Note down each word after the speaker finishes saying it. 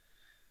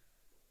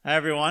Hi,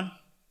 everyone.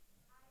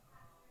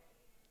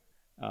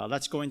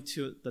 Let's go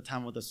into the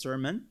time of the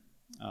sermon.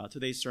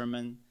 Today's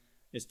sermon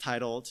is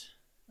titled,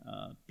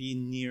 Be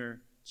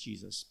Near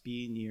Jesus.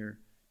 Be Near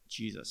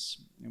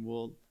Jesus. And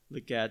we'll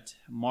look at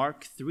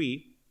Mark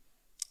 3,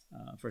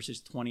 verses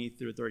 20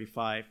 through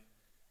 35.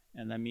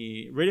 And let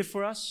me read it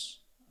for us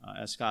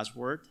as God's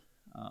word,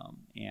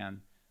 and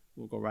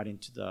we'll go right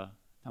into the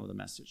time of the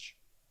message.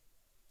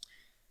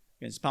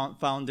 It's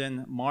found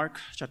in Mark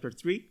chapter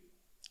 3,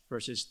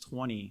 verses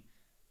 20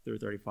 through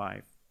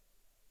 35.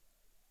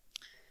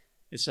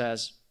 It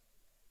says,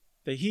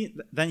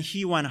 Then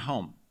he went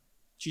home.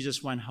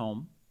 Jesus went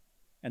home,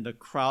 and the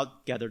crowd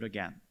gathered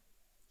again,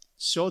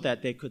 so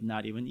that they could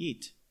not even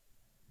eat.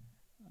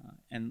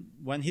 And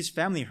when his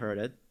family heard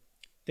it,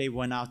 they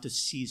went out to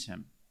seize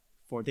him,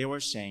 for they were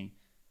saying,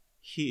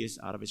 He is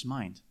out of his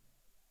mind.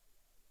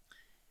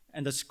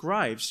 And the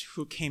scribes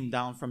who came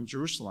down from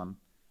Jerusalem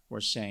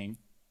were saying,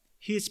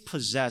 He is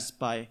possessed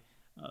by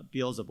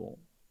Beelzebul,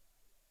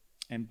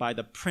 and by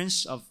the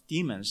prince of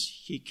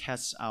demons he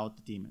casts out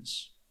the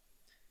demons.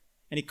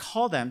 And he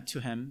called them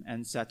to him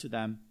and said to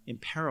them in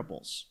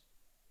parables,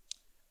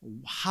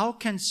 How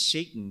can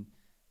Satan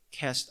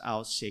cast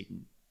out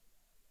Satan?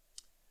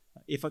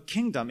 If a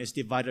kingdom is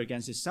divided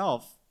against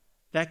itself,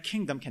 that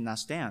kingdom cannot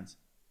stand.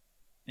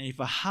 And if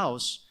a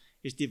house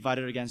is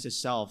divided against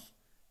itself,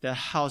 that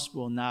house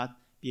will not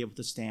be able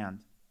to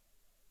stand.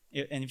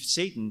 And if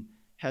Satan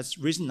has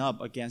risen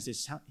up against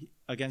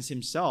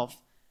himself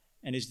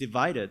and is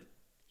divided,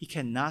 he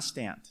cannot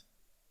stand,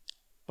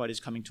 but is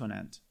coming to an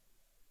end.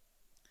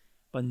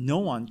 But no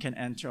one can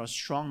enter a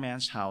strong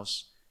man's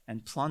house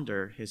and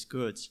plunder his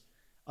goods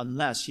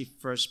unless he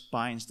first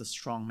binds the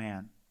strong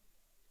man.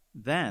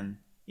 Then,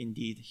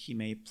 indeed, he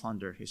may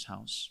plunder his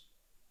house.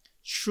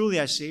 Truly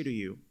I say to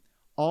you,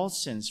 all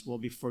sins will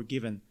be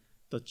forgiven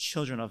the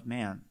children of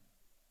man,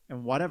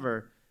 and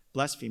whatever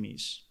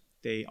blasphemies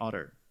they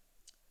utter.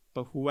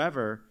 But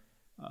whoever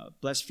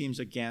blasphemes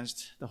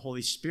against the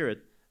Holy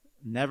Spirit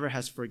never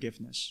has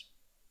forgiveness,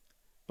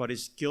 but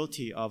is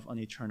guilty of an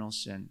eternal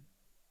sin.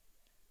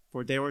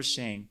 For they were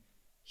saying,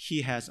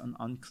 He has an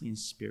unclean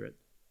spirit.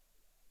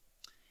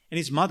 And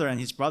his mother and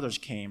his brothers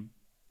came,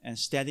 and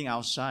standing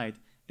outside,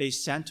 they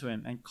sent to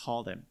him and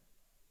called him.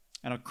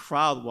 And a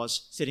crowd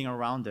was sitting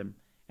around him,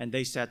 and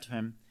they said to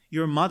him,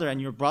 Your mother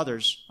and your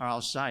brothers are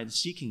outside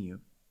seeking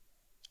you.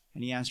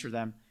 And he answered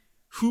them,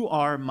 Who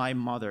are my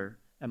mother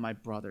and my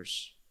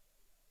brothers?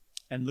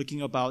 And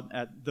looking about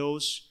at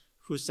those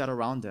who sat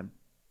around him,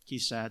 he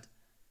said,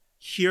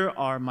 Here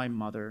are my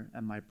mother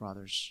and my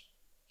brothers.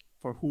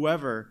 For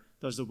whoever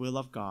does the will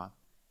of God,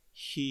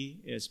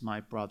 he is my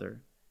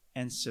brother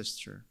and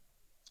sister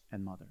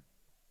and mother.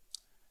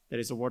 That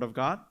is the word of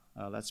God.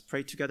 Let's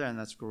pray together and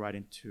let's go right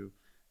into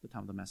the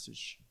time of the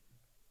message.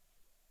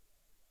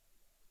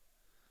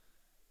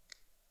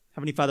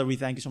 Heavenly Father, we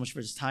thank you so much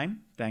for this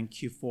time.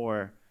 Thank you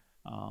for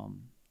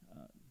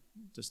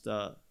just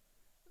the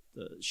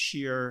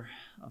sheer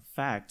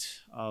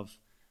fact of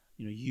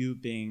you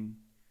being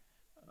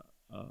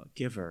a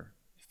giver,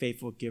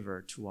 faithful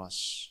giver to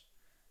us.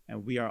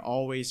 And we are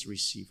always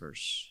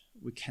receivers.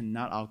 We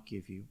cannot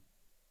outgive you.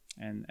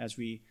 And as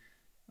we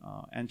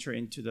enter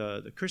into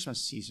the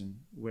Christmas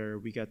season, where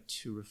we get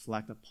to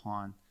reflect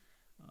upon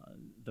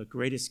the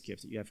greatest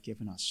gift that you have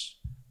given us,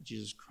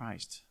 Jesus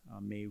Christ,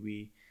 may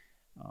we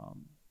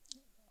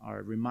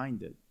are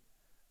reminded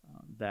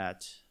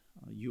that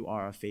you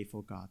are a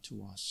faithful God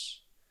to us.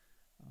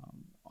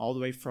 All the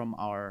way from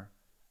our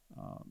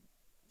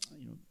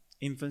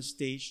infant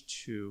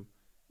stage to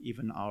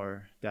even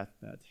our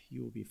deathbed,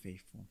 you will be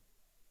faithful.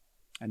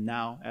 And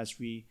now, as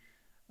we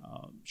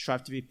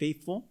strive to be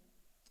faithful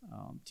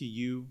to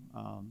you,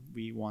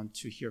 we want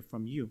to hear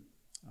from you.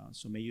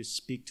 So may you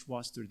speak to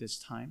us through this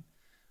time.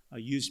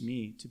 Use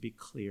me to be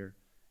clear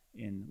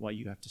in what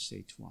you have to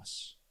say to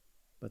us.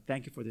 But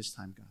thank you for this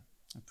time, God.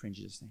 I pray in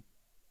Jesus' name.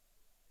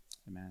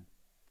 Amen.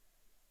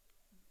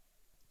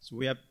 So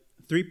we have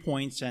 3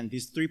 points, and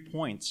these 3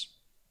 points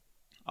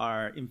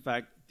are, in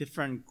fact,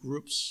 different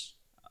groups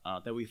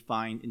that we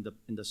find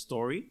in the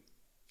story.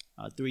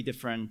 3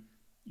 different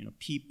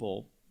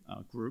people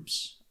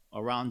groups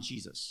around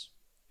Jesus,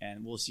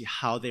 and we'll see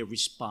how they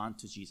respond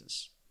to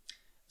Jesus.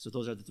 So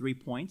those are the 3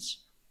 points.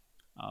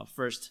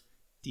 First,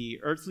 the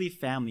earthly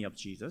family of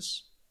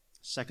Jesus.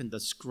 Second, the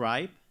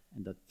scribe,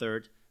 and the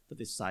third, the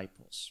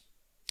disciples.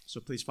 So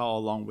please follow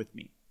along with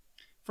me.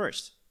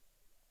 First,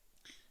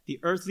 the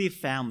earthly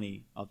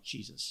family of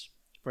Jesus.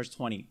 Verse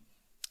 20.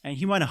 And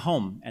he went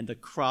home, and the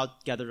crowd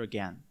gathered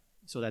again,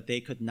 so that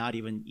they could not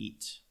even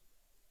eat.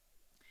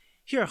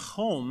 Here,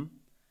 home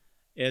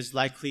is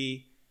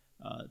likely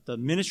the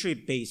ministry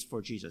base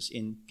for Jesus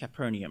in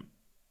Capernaum,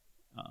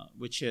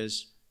 which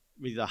is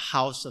really the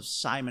house of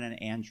Simon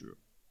and Andrew.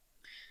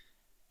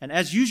 And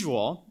as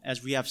usual,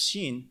 as we have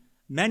seen,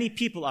 many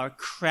people are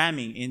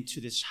cramming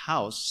into this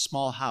house,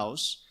 small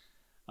house,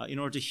 in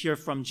order to hear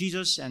from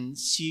Jesus and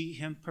see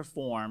him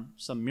perform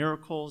some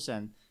miracles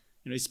and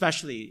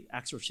especially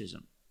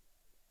exorcism.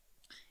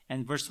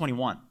 And verse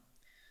 21,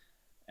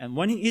 And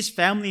when his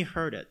family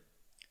heard it,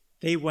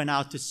 they went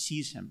out to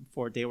seize him,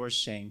 for they were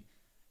saying,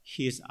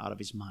 he is out of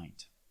his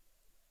mind.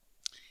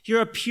 Here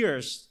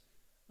appears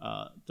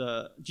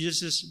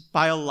Jesus'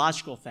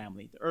 biological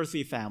family, the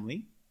earthly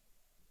family.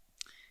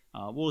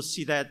 We'll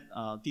see that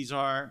these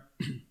are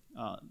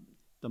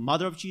the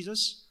mother of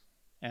Jesus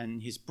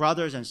and his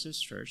brothers and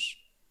sisters.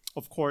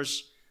 Of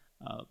course,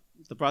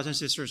 the brothers and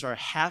sisters are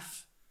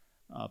half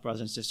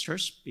brothers and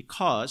sisters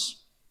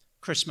because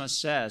Christmas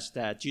says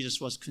that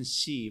Jesus was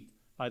conceived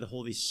by the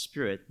Holy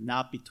Spirit,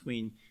 not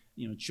between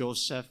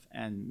Joseph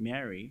and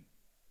Mary.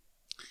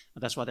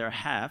 That's why they're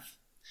half.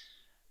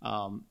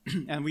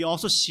 And we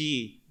also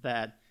see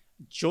that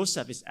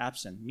Joseph is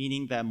absent,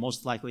 meaning that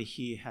most likely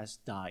he has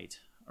died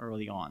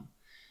early on.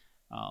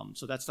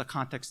 So that's the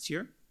context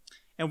here.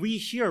 And we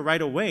hear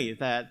right away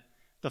that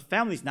the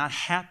family is not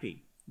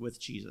happy with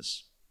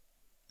Jesus.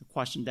 The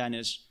question then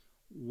is,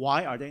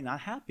 why are they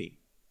not happy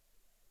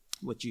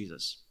with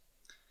Jesus?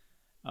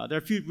 There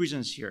are a few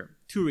reasons here,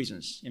 2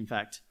 reasons, in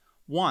fact.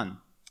 One,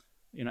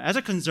 as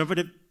a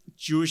conservative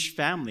Jewish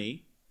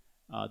family,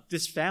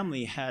 this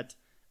family had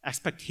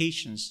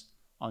expectations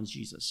on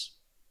Jesus.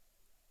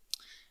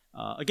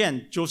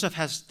 Again, Joseph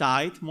has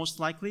died most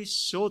likely,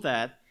 so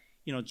that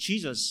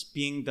Jesus,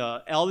 being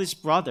the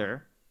eldest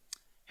brother,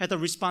 had the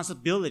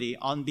responsibility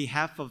on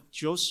behalf of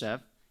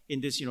Joseph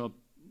in this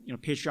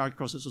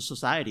patriarchal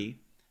society.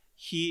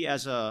 He,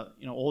 as a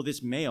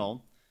oldest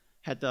male,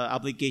 had the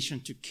obligation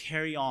to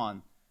carry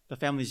on the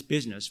family's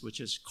business,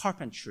 which is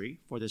carpentry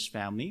for this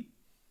family,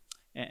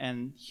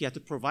 and he had to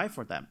provide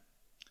for them.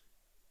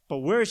 But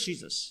where is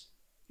Jesus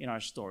in our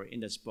story,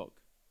 in this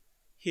book?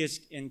 He is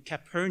in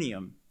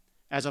Capernaum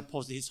as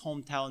opposed to his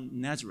hometown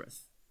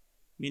Nazareth,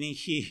 meaning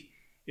he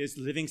is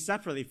living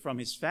separately from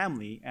his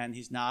family and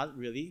he's not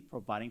really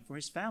providing for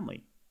his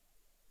family.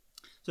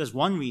 So that's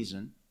one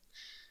reason.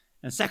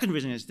 And the second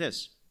reason is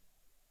this.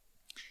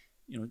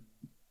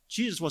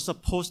 Jesus was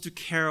supposed to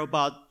care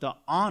about the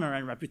honor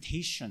and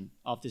reputation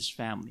of this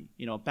family.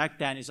 Back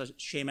then it's a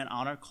shame and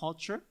honor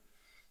culture.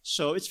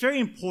 So it's very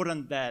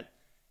important that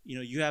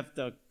you have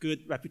the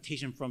good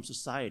reputation from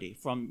society,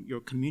 from your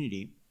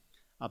community,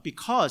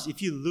 because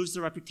if you lose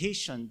the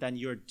reputation, then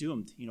you're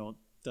doomed.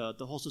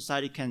 The whole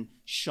society can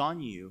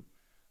shun you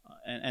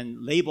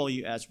and label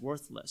you as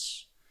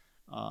worthless.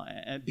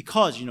 And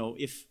because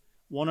if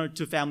 1 or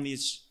 2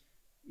 families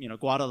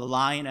go out of the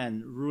line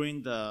and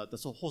ruin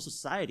the whole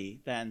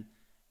society, then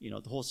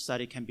the whole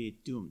society can be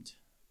doomed.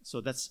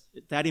 So that's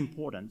that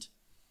important.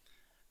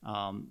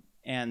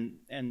 And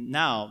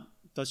now,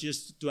 does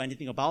Jesus do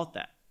anything about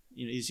that?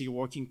 Is he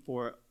working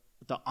for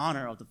the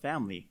honor of the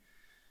family?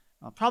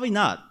 Probably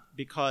not,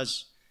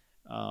 because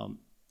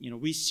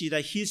we see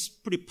that he's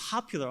pretty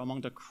popular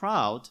among the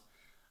crowd,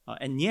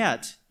 and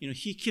yet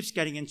he keeps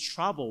getting in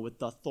trouble with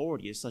the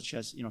authorities, such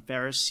as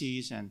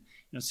Pharisees and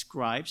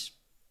scribes,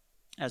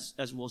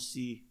 as we'll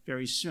see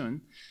very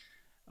soon.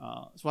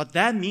 So what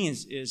that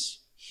means is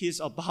he's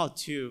about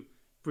to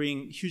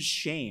bring huge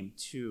shame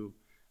to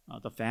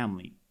the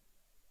family.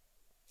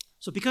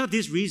 So because of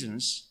these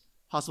reasons,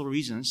 possible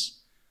reasons,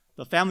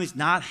 the family is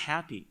not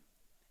happy.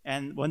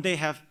 And when they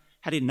have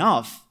had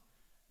enough,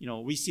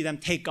 we see them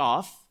take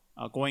off,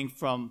 going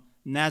from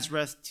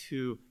Nazareth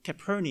to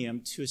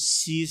Capernaum to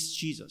seize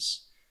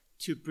Jesus,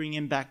 to bring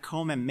him back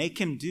home and make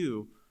him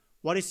do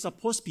what he's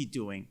supposed to be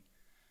doing,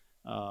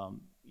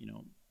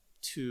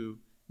 to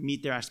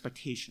meet their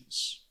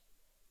expectations.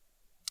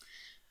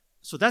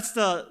 So that's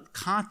the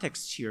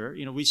context here.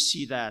 We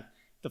see that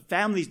the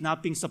family is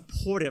not being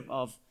supportive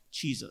of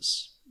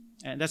Jesus.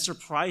 And that's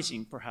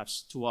surprising,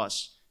 perhaps, to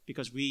us,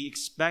 because we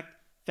expect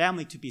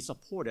family to be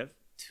supportive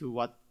to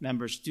what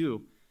members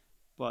do,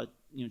 but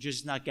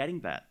just not getting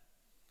that.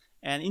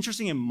 And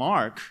interestingly,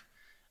 Mark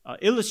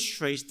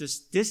illustrates this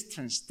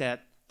distance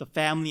that the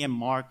family and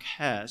Mark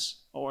has,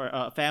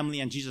 or family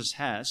and Jesus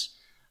has,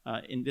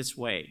 in this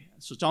way.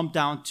 So jump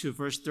down to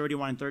verse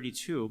 31 and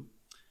 32.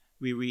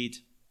 We read,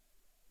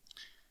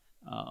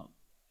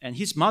 and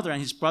his mother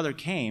and his brother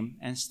came,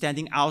 and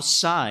standing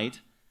outside,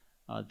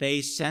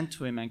 they sent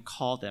to him and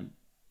called him.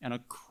 And a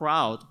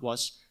crowd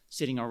was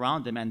sitting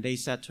around them, and they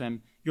said to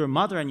him, your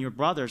mother and your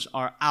brothers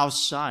are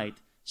outside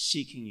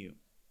seeking you.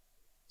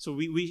 So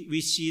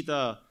we see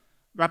the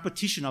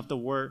repetition of the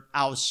word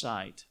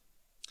outside.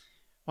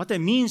 What that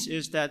means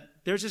is that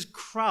there's this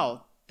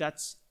crowd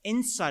that's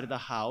inside of the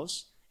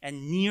house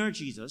and near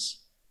Jesus,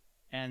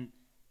 and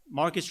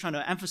Mark is trying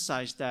to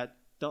emphasize that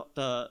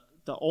the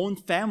own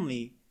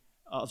family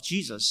of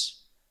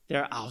Jesus,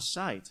 they're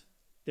outside.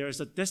 There is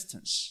a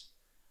distance.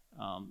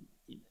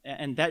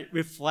 And that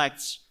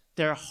reflects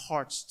their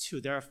hearts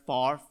too. They're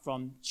far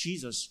from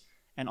Jesus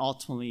and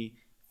ultimately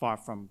far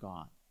from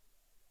God.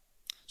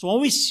 So what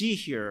we see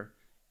here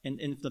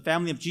in the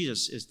family of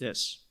Jesus is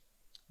this,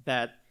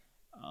 that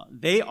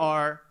they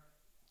are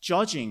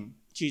judging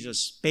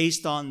Jesus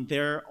based on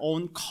their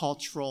own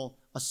cultural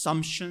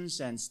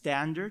assumptions and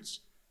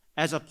standards,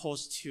 as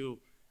opposed to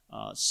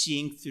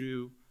seeing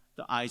through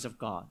the eyes of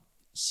God,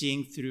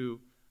 seeing through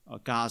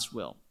God's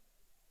will.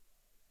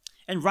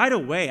 And right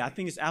away, I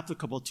think it's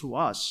applicable to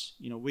us.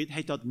 We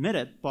hate to admit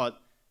it, but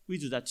we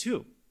do that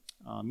too.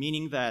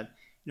 Meaning that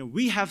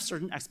we have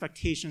certain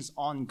expectations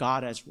on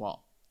God as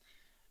well.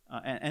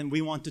 And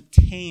we want to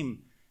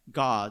tame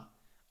God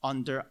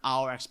under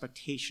our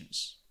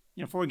expectations.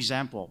 For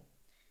example,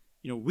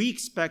 we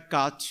expect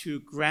God to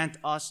grant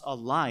us a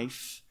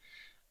life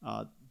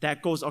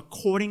that goes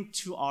according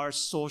to our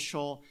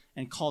social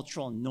and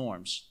cultural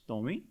norms,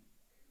 don't we?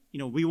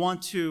 We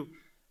want to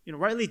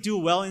rightly do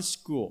well in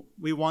school.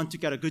 We want to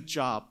get a good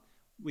job.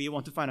 We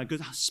want to find a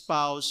good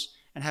spouse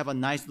and have a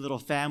nice little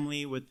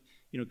family with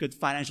good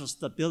financial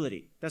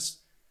stability. That's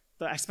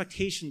the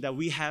expectation that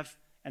we have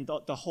and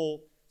the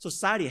whole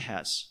society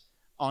has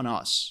on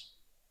us.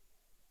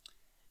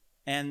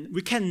 And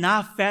we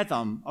cannot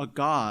fathom a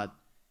God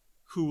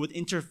who would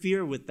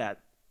interfere with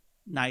that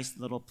nice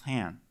little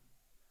plan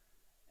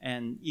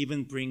and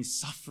even bring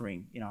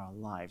suffering in our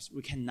lives.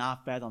 We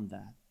cannot fathom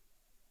that.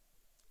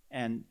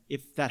 And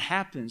if that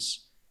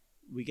happens,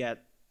 we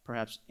get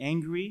perhaps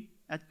angry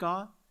at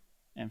God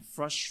and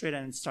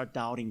frustrated and start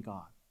doubting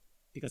God,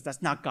 because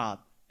that's not God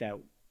that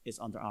is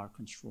under our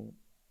control.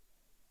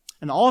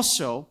 And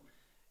also,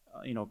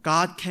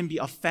 God can be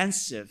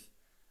offensive,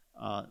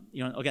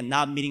 again,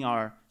 not meeting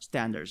our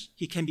standards.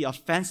 He can be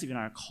offensive in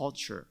our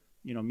culture,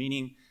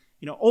 meaning,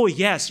 oh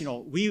yes,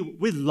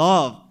 we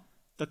love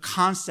the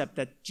concept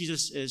that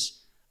Jesus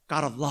is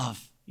God of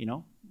love,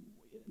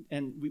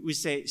 and we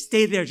say,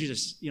 stay there,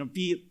 Jesus,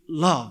 be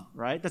love,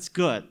 right? That's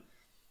good.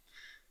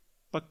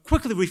 But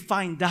quickly we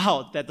find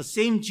out that the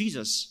same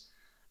Jesus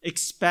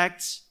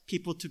expects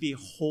people to be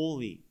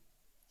holy,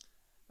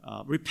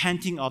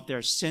 repenting of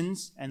their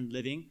sins and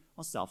living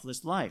a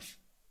selfless life.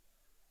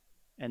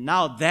 And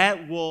now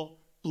that will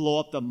blow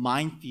up the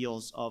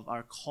minefields of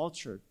our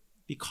culture,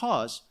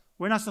 because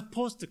we're not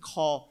supposed to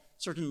call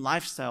certain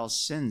lifestyles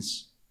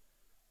sins.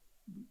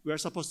 We're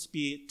supposed to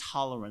be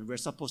tolerant. We're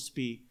supposed to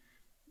be,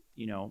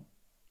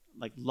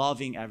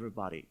 loving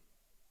everybody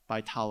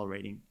by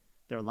tolerating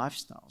their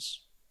lifestyles.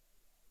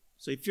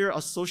 So if you're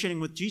associating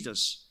with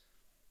Jesus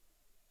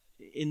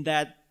in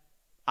that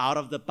out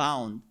of the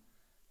bound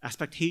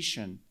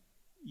expectation,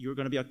 you're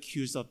going to be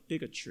accused of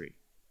bigotry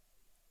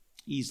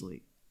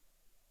easily.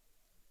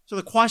 So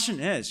the question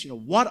is,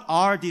 what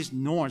are these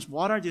norms?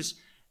 What are these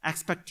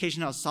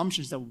expectation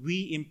assumptions that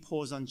we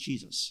impose on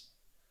Jesus?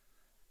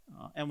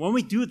 And when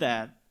we do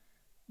that,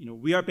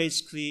 we are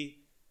basically,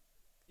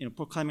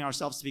 proclaiming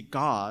ourselves to be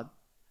God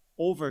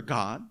over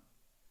God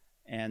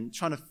and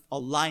trying to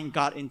align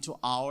God into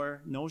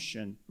our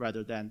notion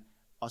rather than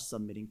us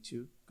submitting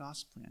to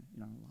God's plan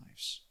in our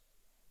lives.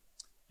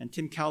 And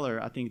Tim Keller,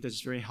 I think this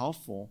is very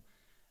helpful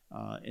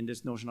in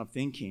this notion of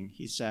thinking.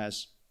 He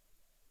says,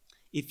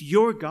 if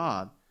your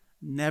God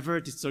never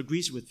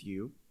disagrees with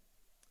you,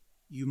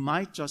 you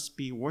might just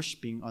be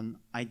worshiping an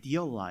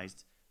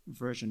idealized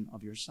version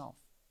of yourself.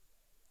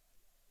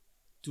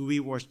 Do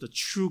we worship the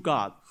true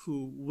God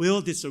who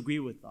will disagree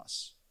with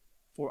us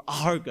for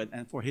our good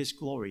and for His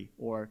glory,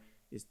 or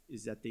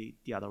is that the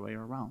other way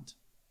around?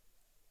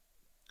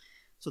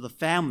 So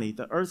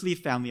the earthly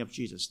family of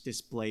Jesus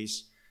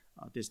displays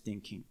this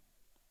thinking.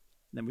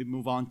 Then we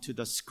move on to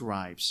the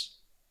scribes.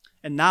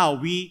 And now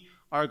we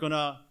are going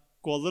to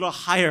go a little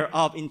higher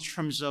up in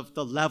terms of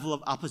the level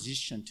of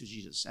opposition to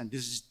Jesus. And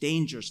this is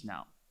dangerous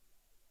now.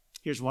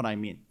 Here's what I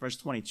mean. Verse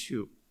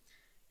 22.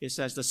 It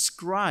says, the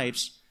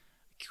scribes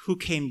who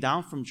came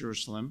down from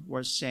Jerusalem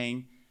were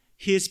saying,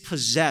 he is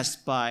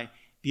possessed by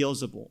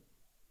Beelzebul,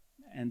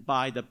 and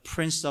by the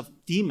prince of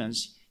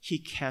demons, he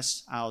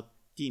casts out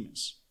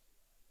demons.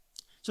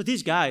 So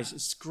these guys,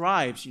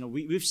 scribes,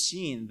 we've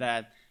seen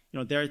that,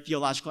 they're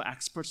theological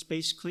experts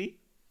basically,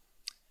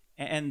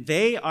 and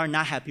they are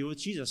not happy with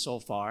Jesus so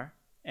far.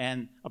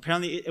 And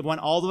apparently it went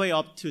all the way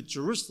up to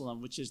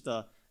Jerusalem, which is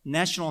the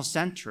national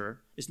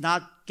center. It's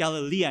not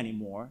Galilee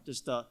anymore,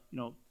 just the,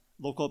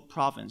 local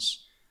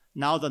province.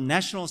 Now the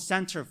national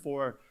center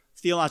for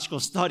theological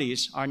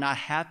studies are not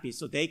happy,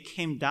 so they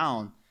came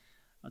down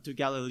to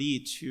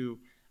Galilee to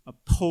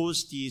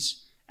pose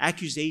these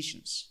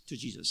accusations to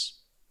Jesus.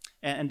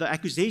 And the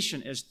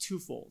accusation is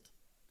twofold.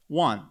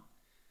 One,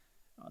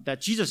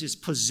 that Jesus is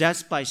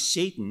possessed by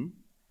Satan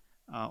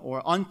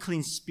or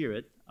unclean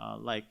spirit,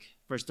 like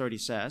verse 30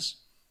 says.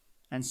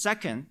 And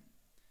second,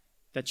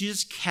 that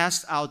Jesus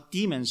cast out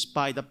demons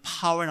by the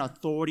power and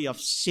authority of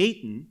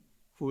Satan,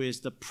 who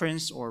is the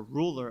prince or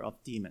ruler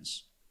of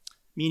demons.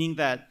 Meaning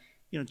that,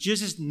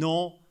 Jesus is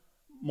no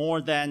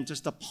more than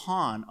just a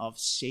pawn of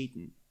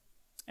Satan.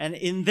 And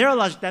in their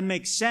logic, that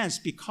makes sense,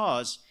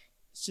 because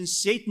since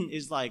Satan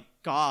is like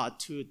God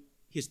to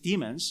his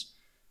demons,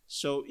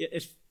 so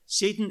if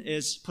Satan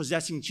is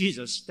possessing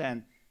Jesus,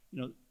 then,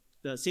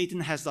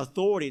 Satan has the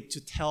authority to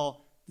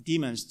tell the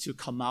demons to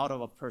come out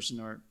of a person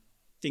or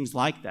things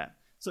like that.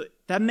 So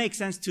that makes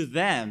sense to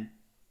them,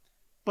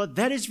 but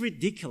that is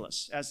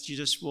ridiculous, as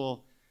Jesus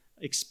will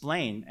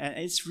explain. And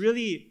it's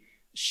really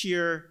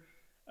sheer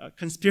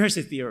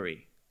conspiracy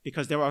theory,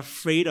 because they were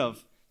afraid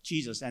of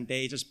Jesus and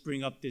they just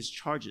bring up these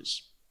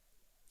charges.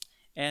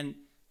 And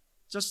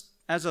just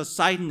as a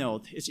side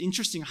note, it's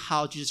interesting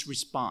how Jesus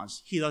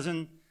responds. He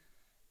doesn't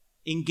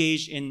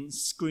engage in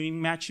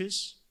screaming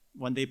matches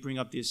when they bring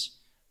up these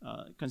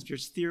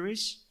conspiracy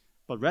theories,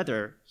 but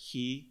rather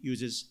he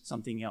uses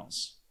something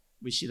else.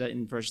 We see that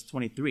in verse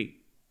 23.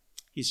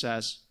 He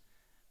says,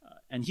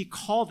 and he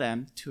called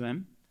them to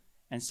him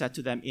and said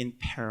to them in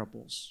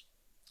parables.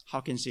 How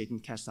can Satan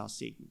cast out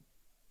Satan?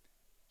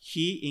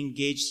 He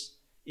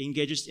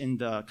engages in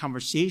the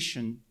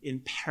conversation in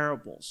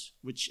parables,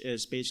 which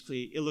is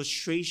basically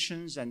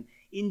illustrations and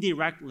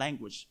indirect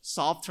language,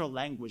 softer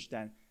language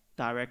than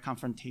direct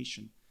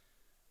confrontation.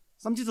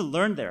 Something to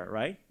learn there,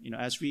 right?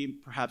 As we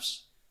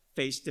perhaps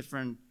face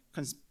different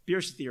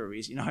conspiracy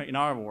theories in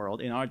our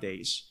world, in our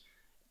days,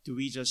 do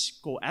we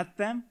just go at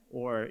them,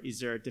 or is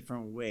there a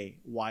different way,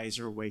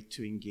 wiser way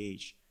to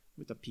engage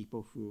with the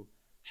people who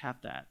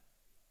have that?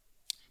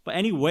 But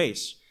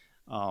anyways,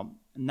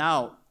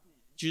 now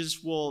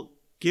Jesus will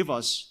give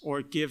us,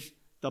 or give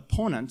the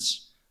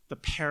opponents, the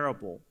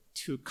parable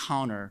to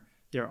counter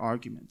their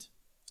argument.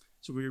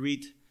 So we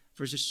read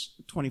verses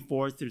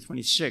 24 through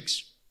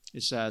 26.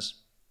 It says,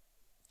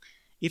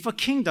 if a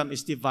kingdom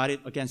is divided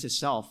against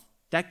itself,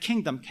 that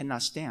kingdom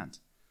cannot stand.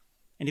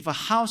 And if a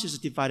house is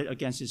divided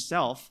against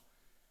itself,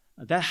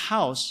 that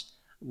house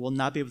will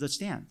not be able to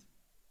stand.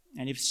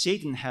 And if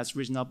Satan has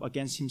risen up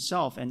against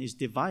himself and is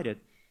divided,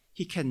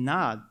 he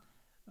cannot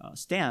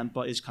stand,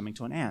 but is coming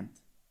to an end.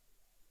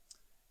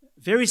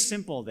 Very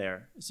simple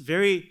there. It's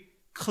very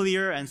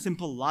clear and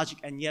simple logic,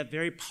 and yet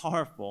very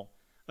powerful.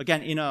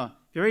 Again, in a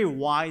very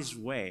wise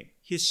way.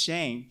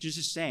 Jesus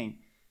is saying,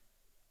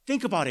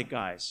 think about it,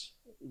 guys.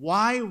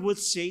 Why would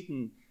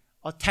Satan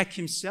attack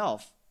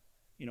himself,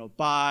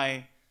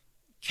 by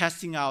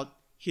casting out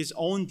his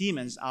own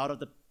demons out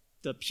of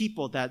the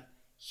people that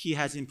he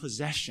has in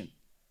possession?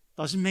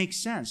 Doesn't make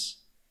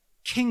sense.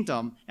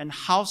 Kingdom and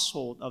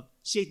household of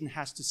Satan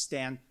has to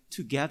stand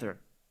together.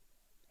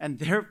 And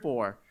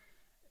therefore,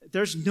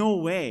 there's no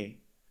way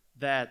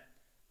that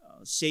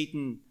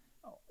Satan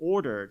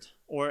ordered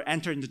or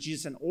entered into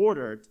Jesus and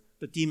ordered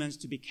the demons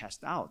to be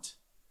cast out,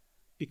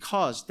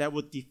 because that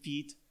would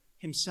defeat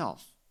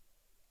himself.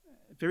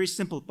 Very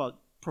simple but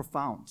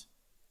profound.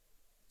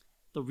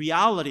 The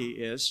reality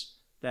is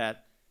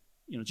that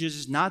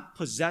Jesus is not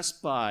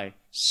possessed by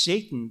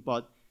Satan,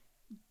 but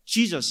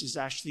Jesus is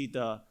actually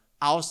the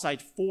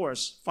outside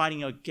force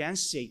fighting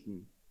against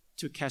Satan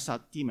to cast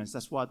out demons.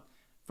 That's what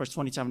verse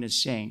 27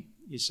 is saying.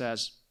 He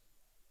says,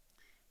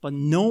 but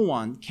no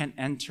one can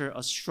enter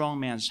a strong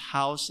man's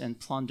house and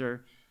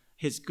plunder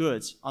his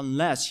goods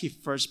unless he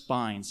first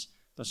binds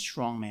the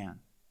strong man.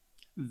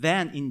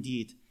 Then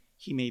indeed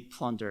he may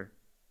plunder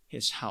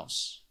his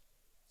house.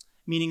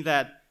 Meaning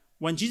that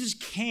when Jesus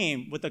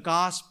came with the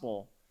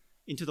gospel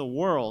into the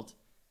world,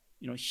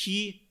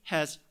 he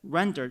has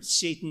rendered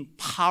Satan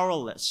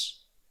powerless,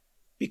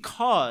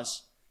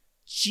 because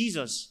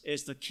Jesus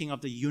is the king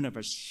of the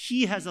universe.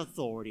 He has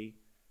authority.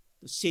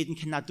 Satan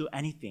cannot do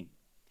anything.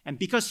 And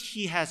because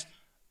he has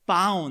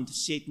bound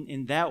Satan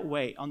in that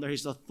way under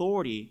his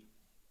authority,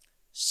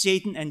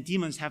 Satan and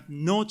demons have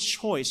no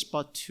choice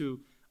but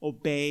to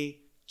obey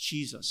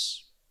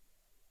Jesus.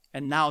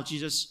 And now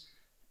Jesus,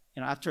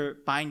 after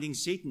binding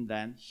Satan,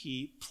 then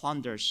he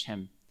plunders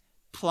him,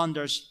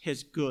 plunders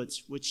his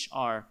goods, which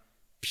are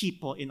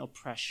people in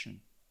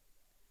oppression.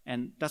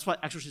 And that's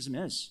what exorcism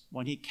is.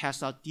 When he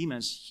casts out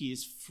demons, he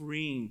is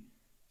freeing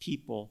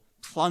people,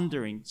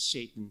 plundering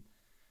Satan,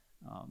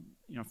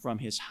 from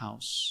his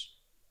house.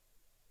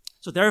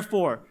 So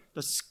therefore,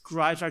 the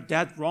scribes are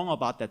dead wrong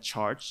about that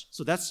charge.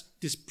 So that's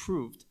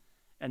disproved.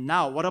 And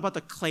now, what about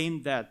the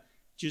claim that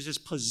Jesus is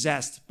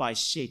possessed by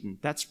Satan?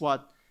 That's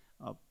what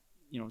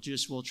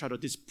Jesus will try to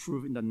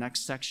disprove in the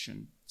next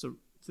section. So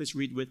please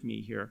read with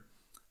me here.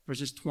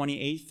 Verses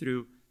 28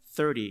 through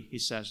 30, he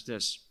says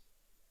this.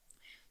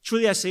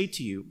 Truly I say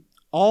to you,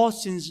 all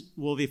sins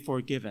will be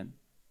forgiven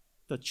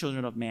the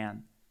children of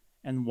man,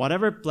 and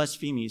whatever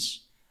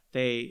blasphemies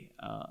they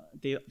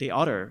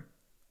utter,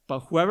 but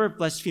whoever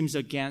blasphemes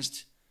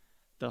against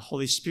the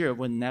Holy Spirit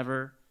will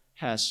never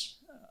has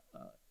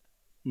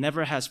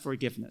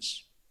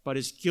forgiveness, but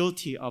is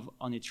guilty of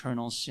an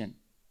eternal sin.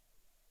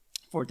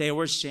 For they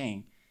were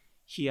saying,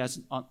 he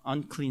has an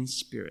unclean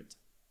spirit.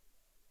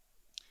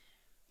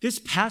 This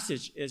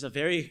passage is a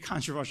very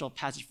controversial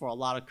passage for a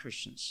lot of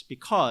Christians,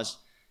 because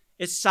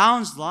it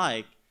sounds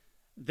like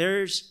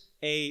there's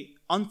an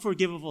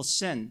unforgivable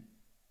sin,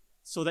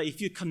 so that if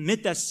you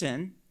commit that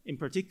sin in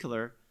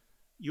particular,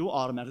 you will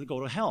automatically go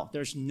to hell.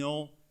 There's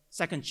no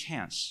second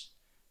chance.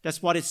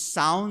 That's what it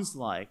sounds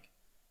like.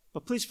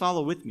 But please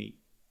follow with me.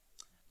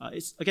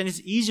 It's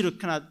easy to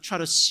kind of try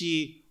to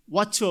see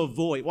what to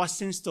avoid, what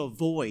sins to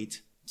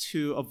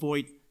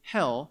avoid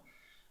hell.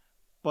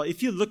 But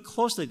if you look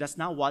closely, that's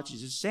not what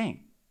Jesus is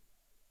saying.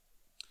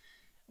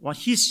 What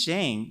he's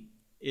saying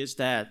is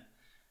that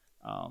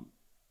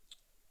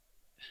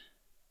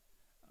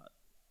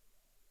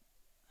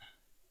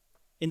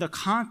in the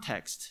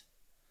context,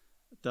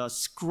 the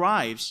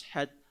scribes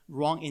had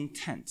wrong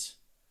intent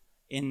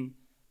in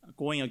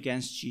going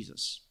against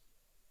Jesus.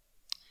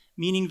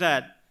 Meaning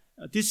that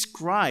these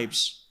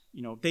scribes,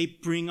 they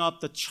bring up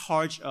the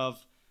charge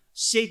of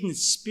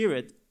Satan's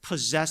spirit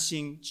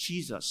possessing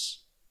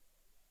Jesus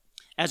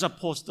as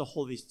opposed to the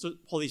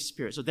Holy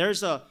Spirit. So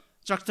there's a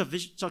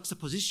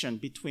juxtaposition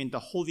between the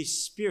Holy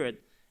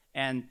Spirit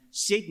and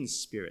Satan's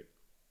spirit.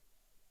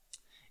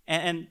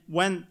 And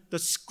when the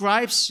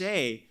scribes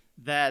say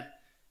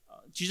that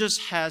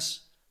Jesus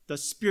has the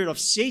spirit of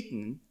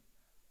Satan,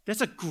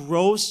 that's a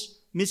gross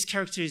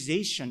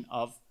mischaracterization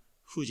of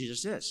who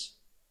Jesus is.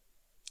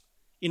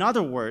 In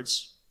other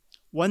words,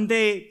 when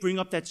they bring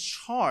up that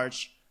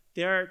charge,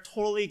 they're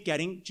totally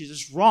getting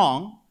Jesus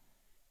wrong,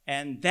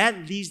 and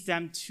that leads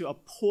them to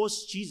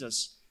oppose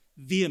Jesus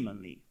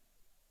vehemently.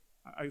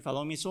 Are you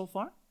following me so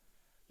far?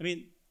 I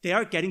mean, they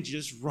are getting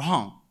Jesus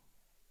wrong.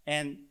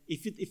 And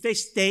if they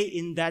stay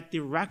in that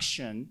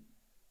direction,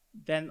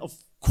 then of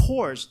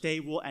course they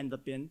will end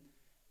up in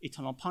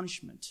eternal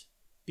punishment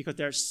because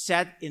they're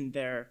set in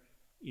their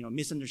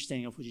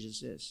misunderstanding of who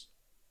Jesus is.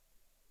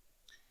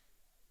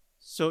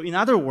 So in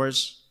other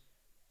words,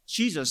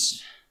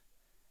 Jesus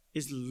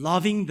is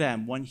loving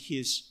them when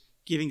he's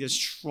giving this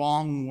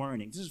strong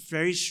warning. This is a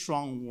very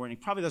strong warning,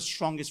 probably the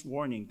strongest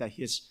warning that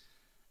he's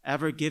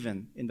ever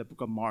given in the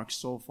book of Mark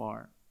so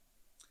far.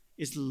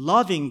 Is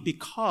loving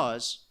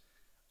because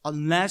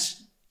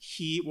unless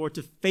he were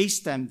to face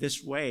them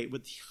this way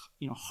with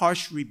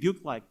harsh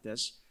rebuke like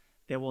this,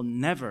 they will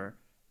never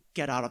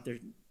get out of their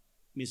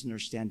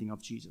misunderstanding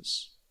of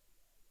Jesus.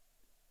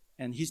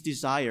 And his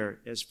desire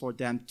is for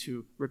them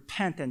to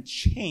repent and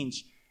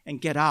change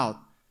and get out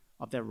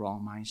of their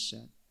wrong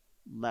mindset,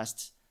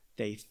 lest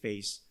they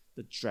face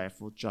the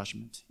dreadful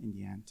judgment in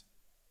the end.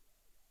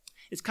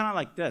 It's kind of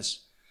like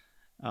this.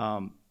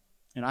 I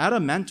had a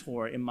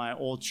mentor in my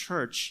old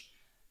church,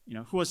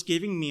 who was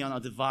giving me an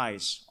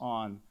advice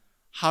on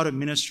how to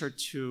minister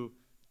to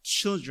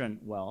children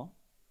well,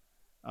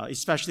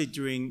 especially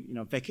during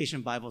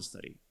vacation Bible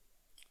study.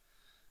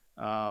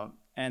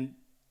 And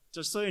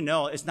just so you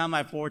know, it's not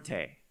my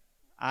forte.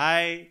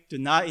 I do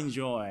not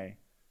enjoy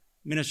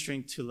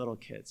ministering to little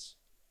kids.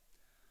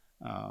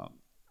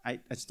 I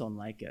just don't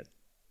like it.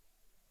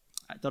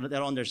 They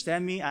don't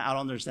understand me. I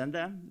don't understand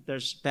them.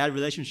 There's bad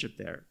relationship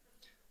there.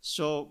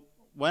 So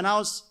when I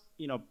was,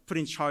 put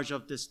in charge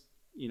of this,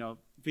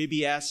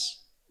 VBS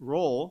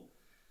role,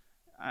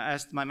 I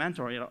asked my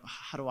mentor,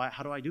 how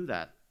do I do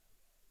that?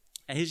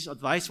 And his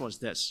advice was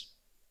this.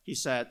 He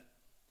said,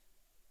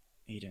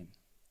 Aiden,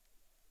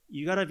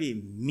 you gotta be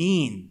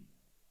mean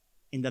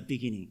in the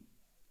beginning.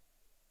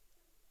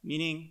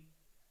 Meaning,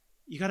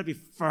 you gotta be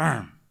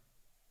firm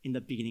in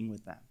the beginning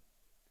with them.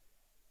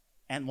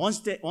 And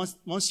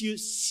once you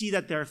see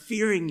that they're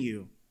fearing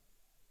you,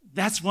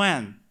 that's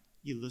when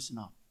you loosen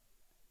up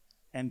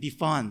and be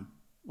fun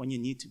when you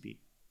need to be.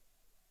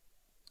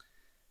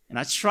 And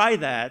I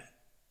tried that.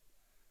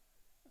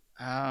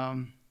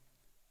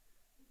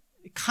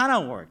 It kind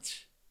of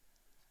worked.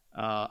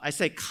 I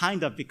say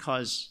kind of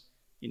because,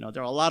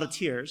 there are a lot of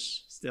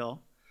tears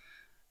still.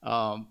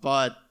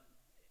 But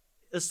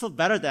it's still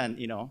better than,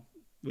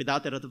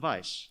 without that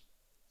advice.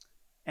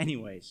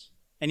 Anyways,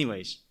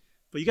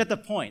 but you get the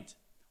point.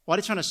 What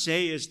I'm trying to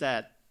say is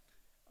that,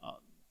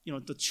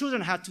 the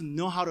children have to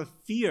know how to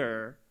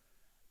fear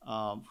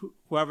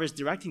whoever is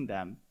directing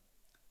them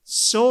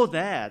so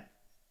that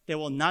they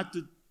will not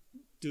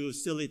do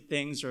silly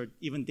things or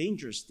even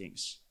dangerous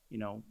things,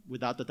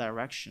 without the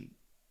direction.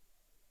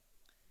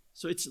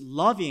 So it's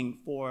loving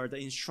for the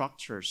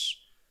instructors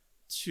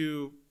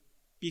to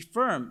be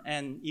firm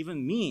and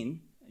even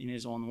mean, in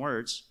his own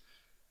words,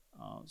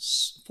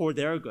 for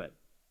their good.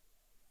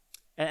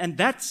 And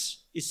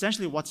that's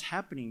essentially what's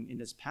happening in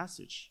this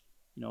passage.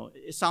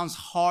 It sounds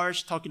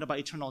harsh talking about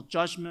eternal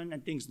judgment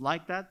and things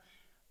like that,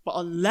 but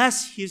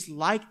unless he's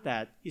like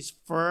that, he's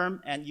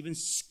firm and even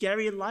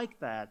scary like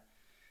that,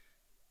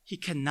 he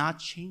cannot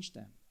change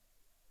them.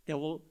 They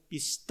will be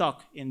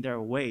stuck in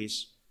their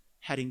ways,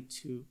 heading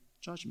to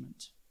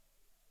judgment.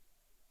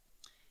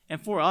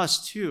 And for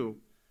us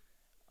too,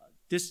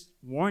 this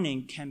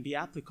warning can be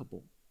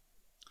applicable.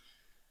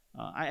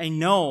 I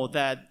know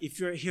that if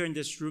you're here in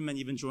this room and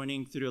even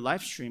joining through the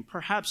live stream,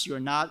 perhaps you're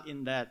not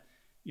in that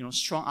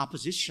strong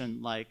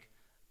opposition like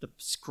the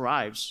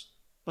scribes,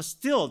 but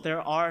still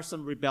there are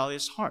some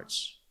rebellious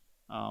hearts.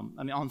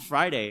 On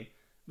Friday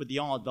with the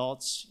young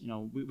adults,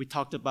 we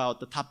talked about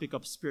the topic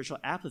of spiritual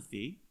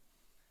apathy,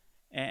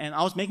 and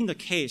I was making the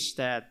case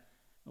that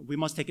we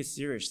must take it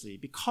seriously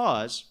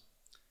because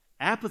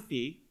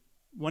apathy,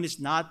 when it's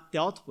not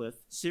dealt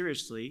with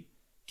seriously,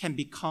 can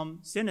become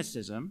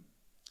cynicism,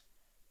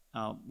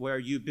 where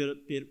you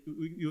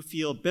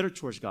feel bitter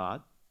towards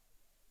God.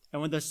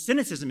 And when the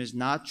cynicism is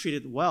not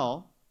treated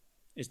well,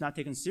 it's not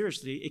taken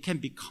seriously, it can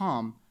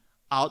become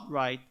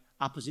outright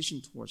opposition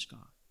towards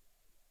God.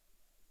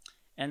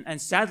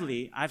 And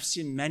sadly, I've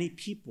seen many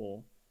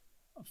people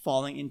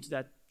falling into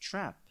that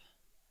trap.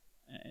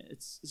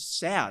 It's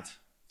sad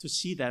to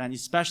see that, and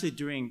especially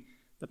during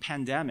the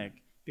pandemic,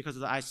 because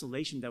of the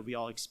isolation that we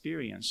all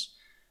experience.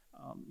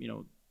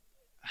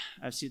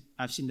 I've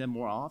seen them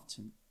more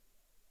often.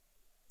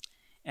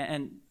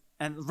 And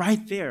And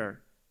right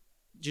there,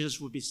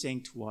 Jesus would be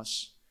saying to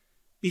us,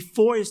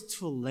 before it's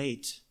too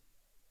late,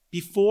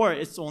 before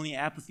it's only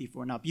apathy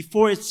for now,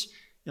 before it's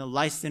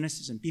light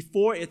cynicism,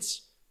 before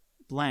it's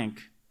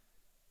blank,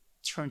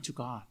 turn to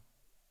God.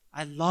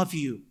 I love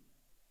you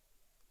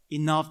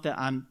enough that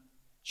I'm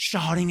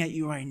shouting at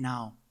you right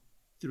now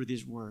through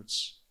these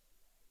words.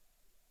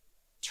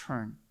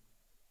 Turn.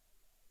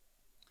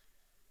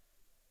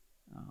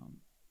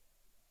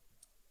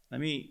 Let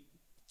me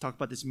talk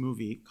about this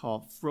movie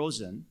called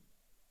Frozen.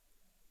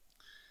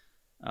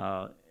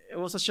 It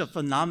was such a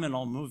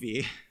phenomenal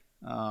movie.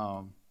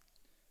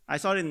 I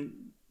saw it in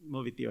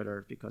movie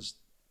theater because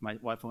my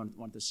wife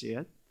wanted to see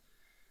it.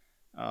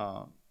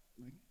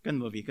 Good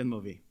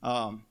movie.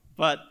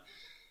 But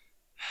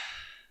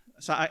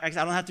so I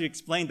don't have to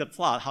explain the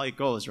plot, how it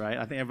goes, right?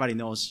 I think everybody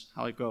knows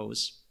how it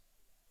goes.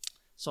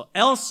 So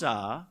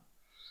Elsa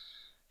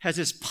has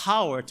this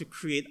power to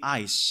create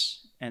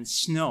ice and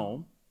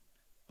snow,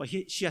 but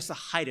she has to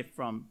hide it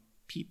from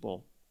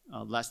people,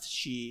 lest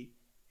she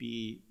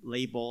be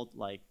labeled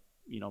like,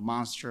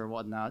 monster or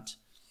whatnot.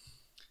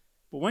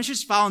 But when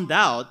she's found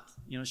out,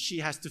 she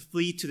has to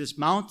flee to this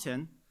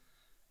mountain,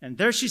 and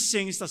there she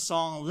sings the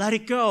song, "Let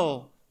It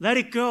Go, Let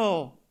It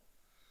Go."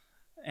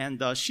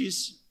 And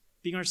she's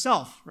being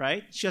herself,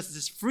 right? She has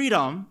this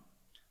freedom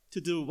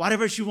to do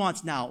whatever she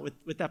wants now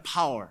with that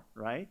power,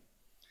 right?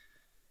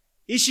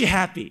 Is she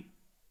happy?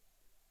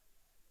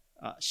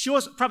 She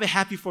was probably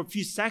happy for a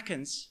few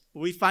seconds,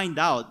 but we find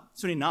out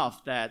soon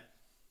enough that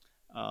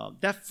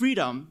that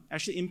freedom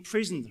actually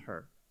imprisoned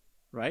her,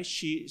 right?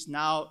 She is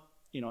now,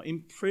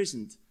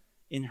 imprisoned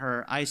in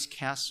her ice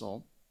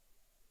castle.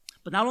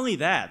 But not only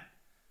that,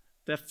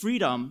 the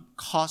freedom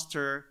cost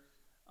her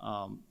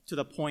to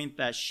the point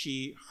that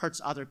she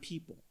hurts other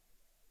people,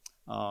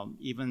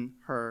 even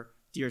her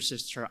dear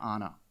sister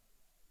Anna.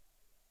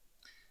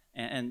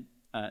 And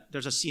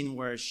there's a scene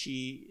where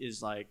she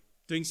is like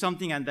doing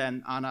something, and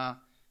then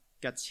Anna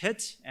gets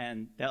hit,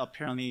 and that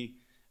apparently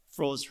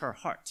froze her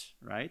heart,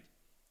 right?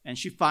 And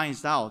she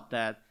finds out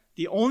that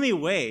the only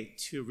way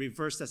to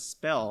reverse that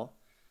spell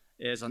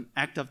is an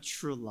act of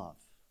true love.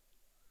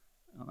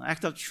 An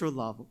act of true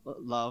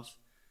love,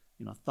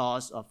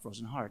 thaws a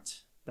frozen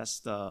heart. That's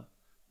the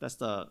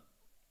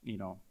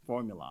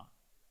formula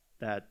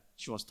that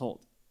she was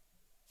told.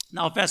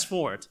 Now fast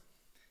forward.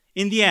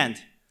 In the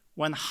end,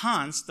 when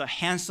Hans, the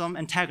handsome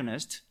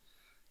antagonist,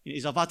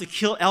 is about to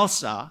kill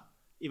Elsa,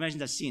 imagine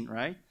the scene,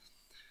 right?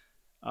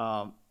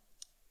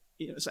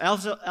 So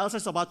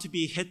Elsa's about to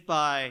be hit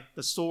by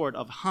the sword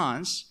of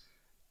Hans.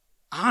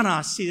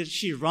 Anna sees that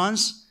she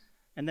runs,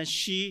 and then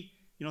she,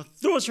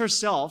 throws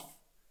herself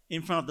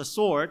in front of the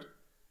sword,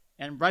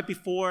 and right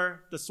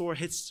before the sword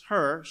hits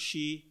her,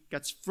 she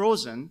gets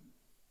frozen,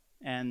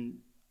 and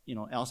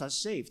Elsa's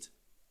saved.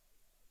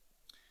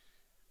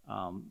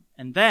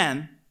 And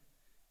then,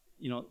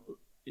 in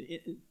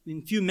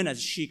a few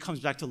minutes, she comes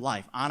back to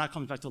life. Anna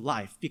comes back to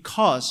life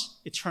because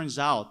it turns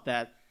out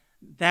that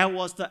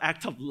was the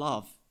act of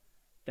love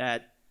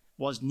that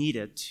was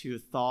needed to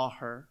thaw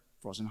her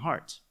frozen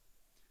heart.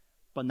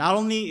 But not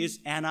only is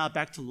Anna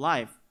back to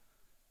life,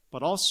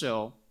 but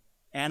also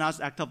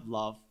Anna's act of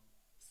love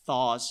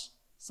thaws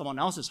someone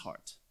else's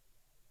heart,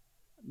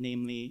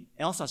 namely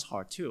Elsa's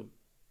heart too.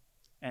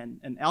 And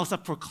Elsa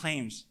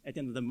proclaims at the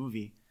end of the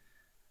movie,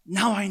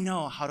 "Now I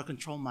know how to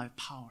control my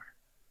power.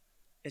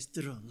 It's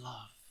through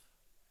love.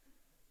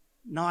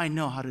 Now I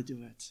know how to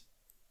do it."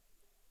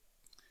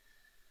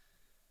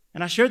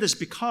 And I share this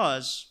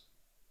because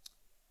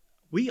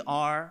we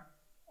are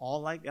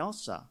all like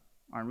Elsa,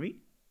 aren't we?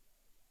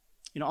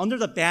 Under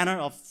the banner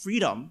of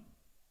freedom,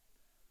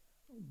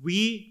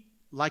 we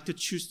like to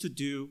choose to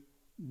do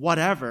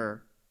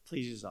whatever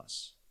pleases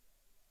us.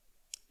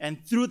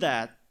 And through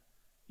that,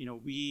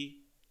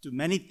 we do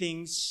many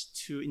things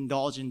to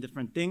indulge in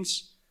different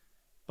things,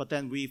 but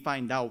then we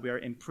find out we are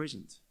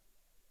imprisoned.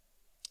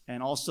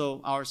 And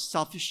also our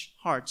selfish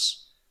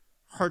hearts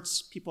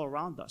hurts people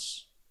around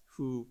us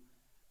who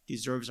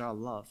deserves our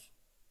love.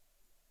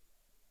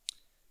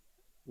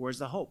 Where's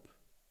the hope?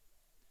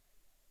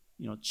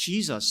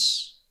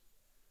 Jesus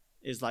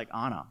is like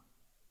Anna.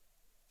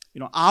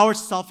 Our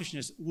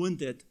selfishness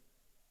wounded,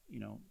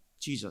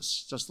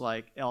 Jesus, just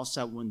like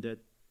Elsa wounded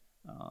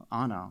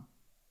Anna.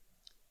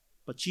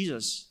 But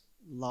Jesus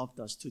loved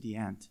us to the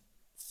end,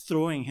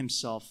 throwing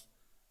himself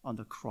on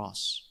the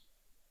cross.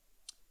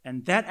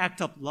 And that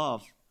act of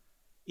love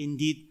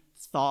indeed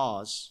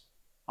thaws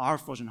our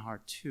frozen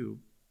heart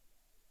too.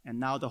 And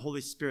now the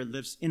Holy Spirit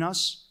lives in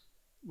us.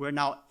 We're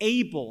now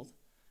able,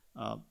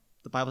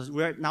 the Bible says,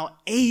 we're now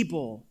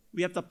able,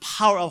 we have the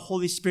power of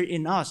Holy Spirit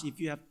in us, if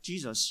you have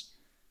Jesus,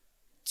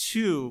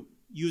 to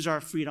use our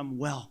freedom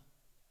well.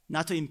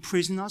 Not to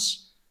imprison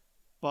us,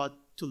 but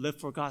to live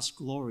for God's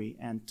glory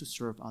and to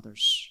serve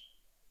others.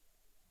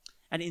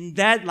 And in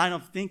that line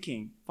of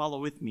thinking, follow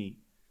with me,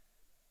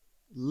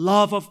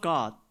 love of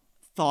God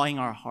thawing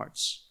our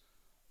hearts.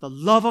 The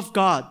love of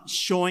God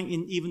showing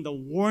in even the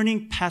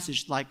warning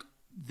passage like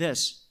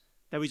this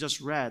that we just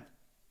read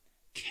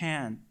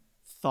can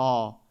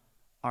thaw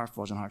our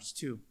frozen hearts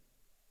too.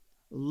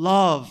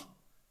 love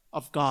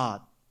of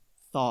God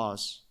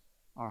thaws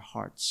our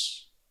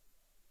hearts.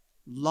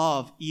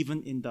 Love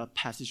even in the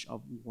passage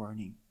of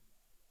warning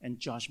and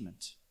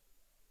judgment.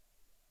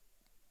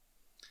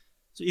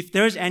 So if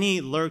there's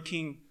any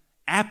lurking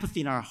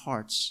apathy in our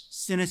hearts,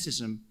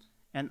 cynicism,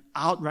 and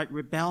outright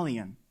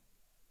rebellion,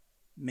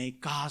 may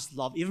God's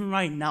love, even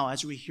right now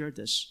as we hear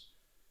this,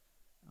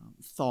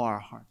 thaw our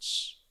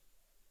hearts.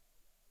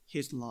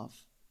 His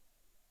love.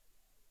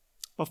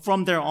 But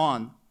from there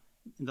on,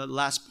 in the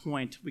last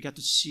point, we got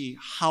to see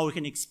how we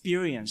can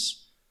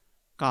experience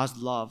God's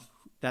love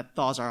that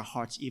thaws our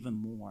hearts even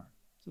more.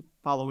 So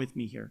follow with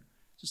me here.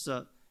 Just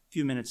a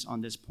few minutes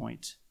on this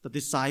point. The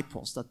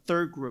disciples, the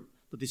third group,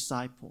 the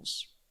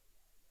disciples.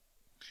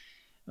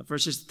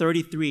 Verses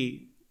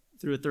 33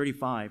 through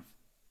 35,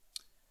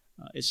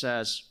 it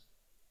says,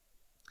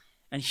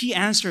 "And he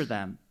answered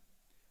them,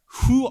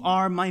 'Who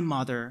are my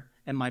mother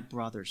and my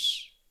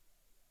brothers?'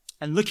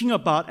 And looking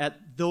about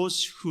at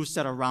those who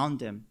sat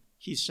around him,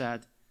 he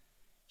said,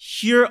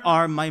 'Here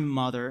are my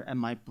mother and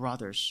my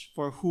brothers.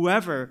 For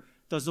whoever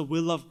does the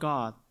will of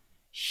God,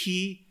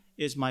 he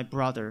is my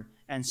brother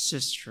and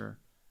sister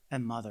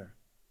and mother.'"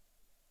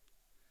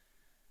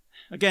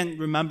 Again,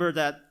 remember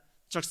that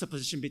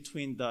juxtaposition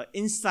between the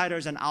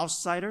insiders and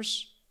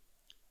outsiders.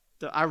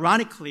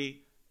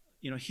 Ironically,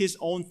 his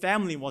own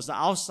family was the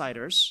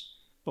outsiders,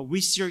 but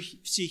we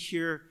see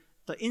here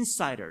the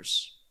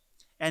insiders.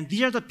 And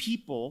these are the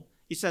people,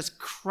 it says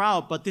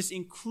crowd, but this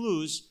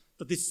includes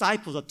the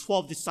disciples, the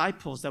 12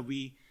 disciples that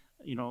we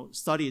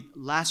studied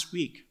last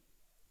week.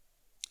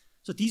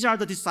 So these are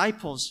the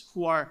disciples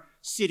who are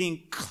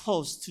sitting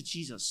close to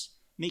Jesus,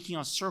 making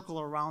a circle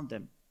around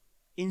them,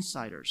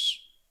 insiders.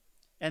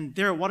 And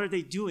what are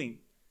they doing?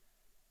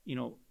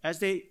 As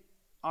they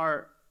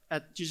are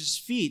at Jesus'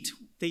 feet,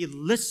 they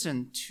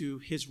listen to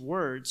his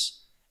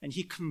words, and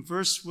he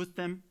conversed with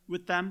them,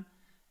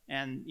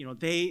 and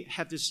they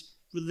have this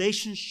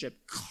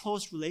relationship,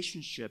 close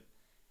relationship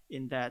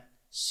in that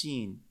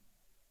scene.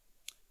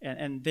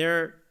 And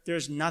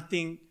there's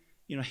nothing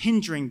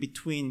hindering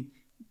between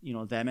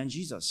them and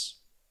Jesus.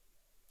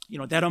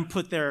 They don't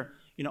put their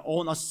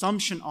own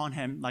assumption on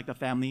him like the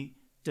family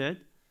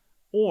did,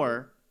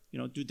 or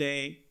do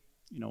they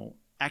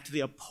actively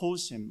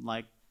oppose him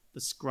like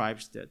the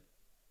scribes did.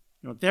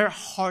 Their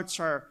hearts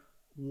are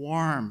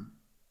warm,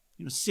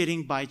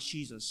 sitting by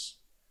Jesus,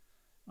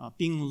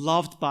 being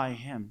loved by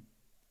him.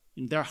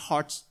 Their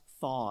hearts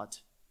thawed,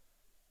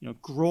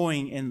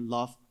 growing in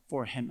love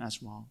for him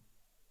as well.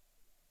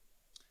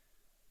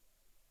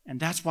 And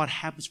that's what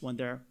happens when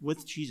they're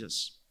with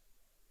Jesus.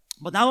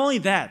 But not only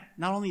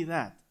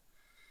that,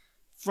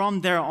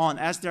 from there on,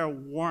 as they're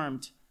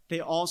warmed, they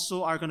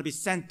also are going to be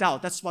sent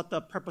out. That's what the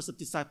purpose of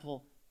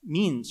disciple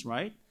means,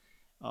 right?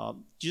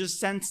 Jesus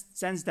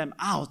sends them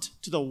out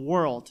to the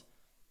world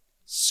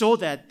so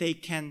that they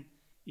can,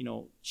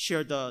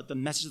 share the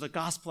message of the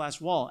gospel as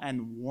well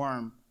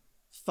and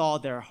thaw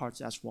their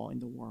hearts as well in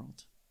the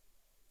world.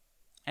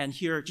 And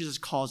here Jesus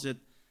calls it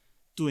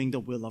doing the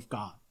will of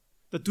God.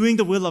 But doing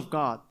the will of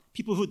God,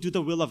 people who do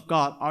the will of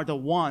God are the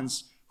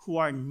ones who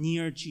are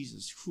near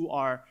Jesus, who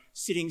are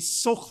sitting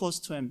so close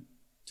to him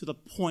to the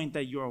point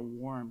that you are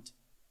warmed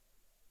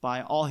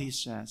by all he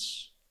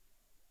says.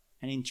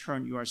 And in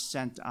turn, you are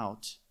sent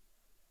out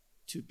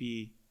to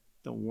be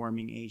the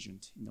warming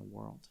agent in the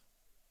world.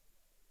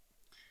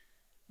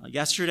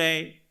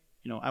 Yesterday,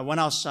 I went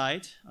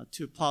outside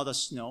to plow the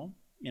snow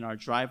in our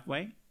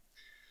driveway.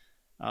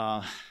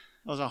 It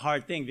was a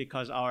hard thing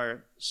because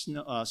our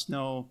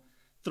snow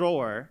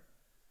thrower,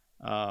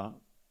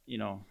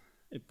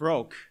 it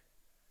broke.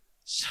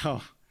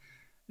 So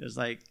it was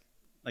like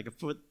a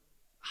foot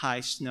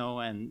high snow,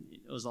 and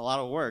it was a lot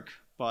of work.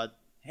 But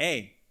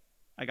hey,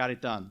 I got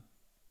it done.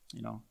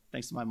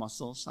 Thanks to my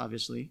muscles,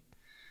 obviously.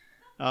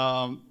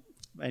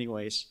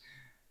 Anyways,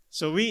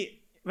 so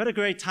we had a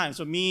great time.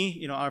 So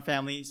me, our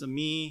family, so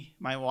me,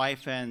 my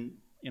wife, and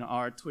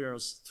our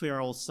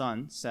 2-year-old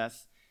son,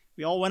 Seth,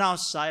 we all went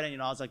outside,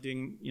 and I was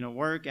doing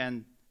work,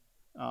 and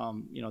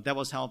Deb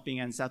was helping,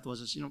 and Seth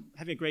was just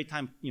having a great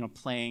time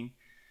playing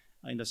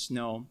in the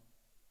snow.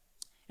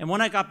 And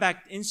when I got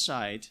back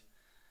inside,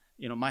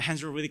 my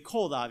hands were really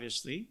cold,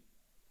 obviously.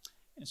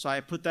 And so I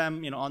put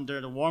them,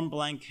 under the warm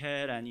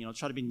blanket and,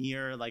 try to be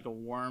near a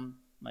warm,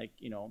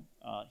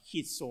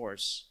 heat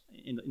source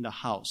in the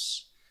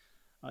house.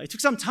 It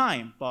took some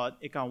time, but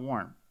it got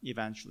warm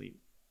eventually.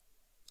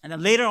 And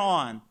then later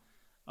on,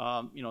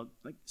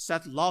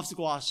 Seth loves to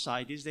go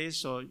outside these days.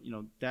 So,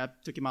 Dad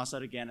took him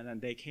outside again, and then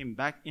they came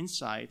back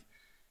inside.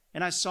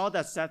 And I saw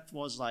that Seth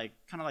was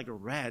kind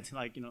of red,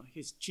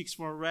 his cheeks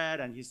were red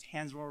and his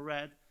hands were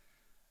red.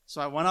 So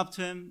I went up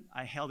to him,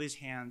 I held his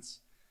hands,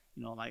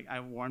 I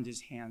warmed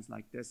his hands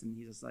like this, and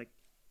he just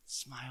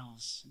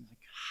smiles, and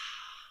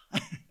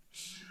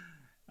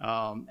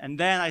and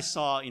then I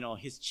saw,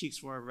 his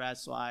cheeks were red,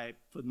 so I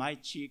put my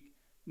cheek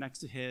next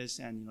to his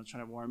and,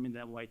 trying to warm him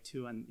that way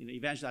too. And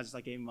eventually I just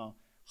gave him a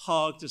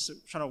hug, just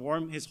trying to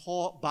warm his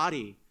whole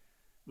body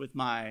with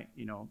my,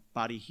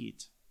 body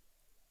heat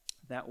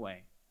that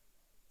way.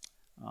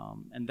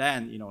 And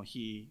then,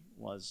 he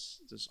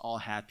was just all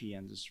happy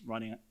and just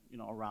running,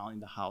 around in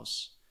the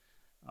house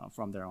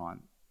from there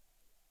on.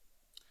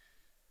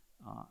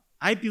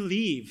 I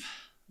believe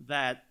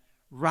that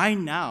right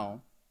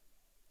now,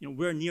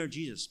 we're near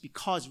Jesus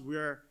because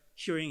we're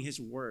hearing his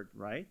word,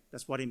 right?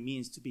 That's what it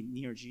means to be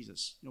near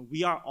Jesus.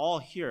 We are all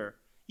here,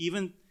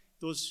 even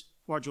those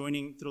who are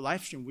joining through the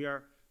live stream, we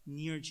are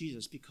near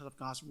Jesus because of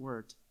God's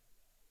word.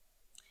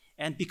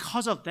 And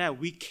because of that,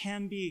 we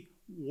can be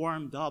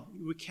warmed up,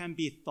 we can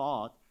be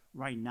thawed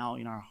right now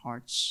in our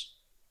hearts.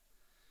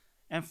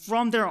 And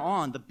from there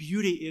on, the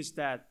beauty is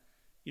that,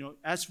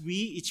 as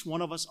each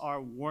one of us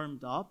are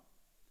warmed up,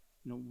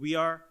 we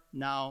are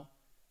now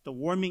the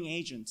warming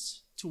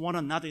agents to one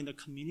another in the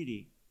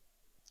community.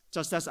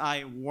 Just as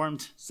I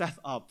warmed Seth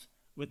up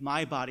with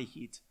my body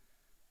heat.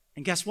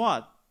 And guess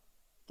what?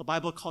 The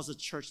Bible calls the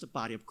church the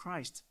body of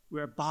Christ.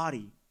 We're a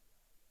body.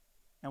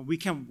 And we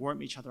can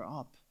warm each other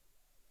up.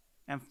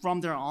 And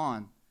from there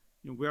on,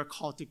 we're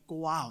called to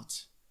go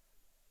out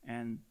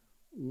and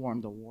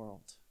warm the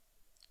world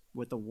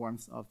with the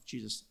warmth of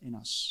Jesus in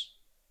us.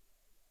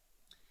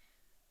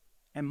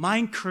 And my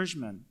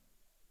encouragement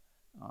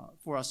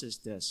for us is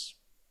this.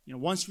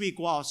 Once we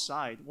go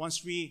outside,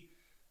 once we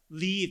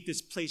leave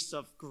this place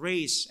of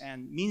grace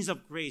and means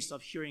of grace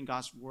of hearing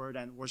God's word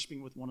and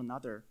worshiping with one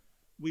another,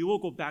 we will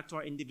go back to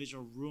our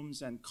individual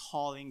rooms and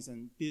callings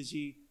and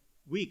busy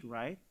week,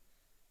 right?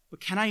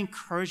 But can I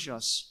encourage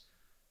us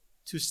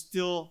to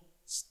still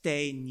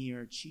stay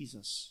near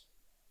Jesus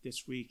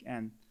this week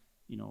and,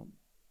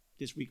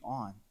 this week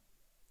on,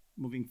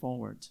 moving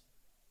forward?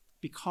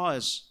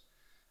 Because,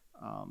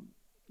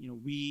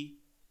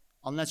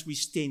 unless we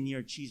stay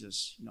near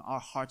Jesus, our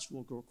hearts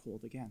will grow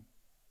cold again.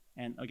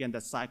 And again,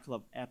 that cycle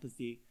of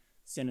apathy,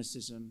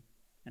 cynicism,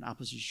 and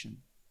opposition.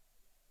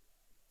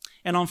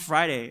 And on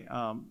Friday,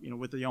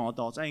 with the young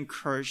adults, I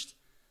encouraged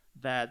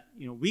that,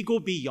 we go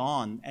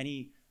beyond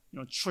any,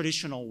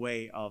 traditional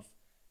way of,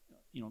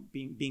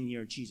 being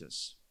near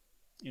Jesus.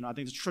 I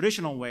think the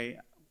traditional way,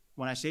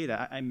 when I say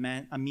that, I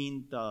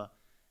mean the,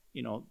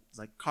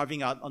 like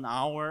carving out an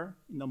hour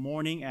in the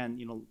morning and,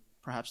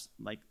 perhaps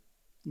like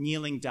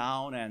kneeling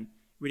down and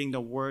reading the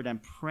word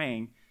and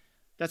praying.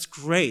 That's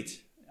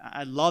great.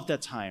 I love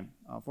that time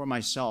for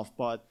myself.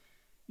 But,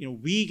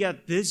 we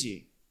get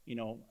busy,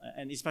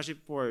 and especially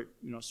for,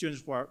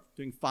 students who are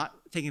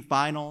taking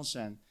finals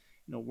and,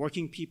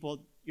 working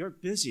people, you're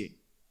busy.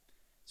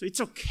 So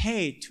it's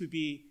okay to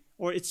be,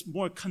 or it's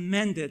more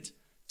commended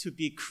to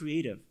be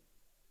creative.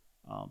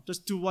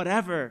 Just do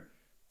whatever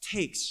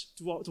takes,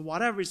 do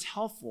whatever is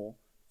helpful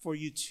for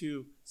you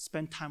to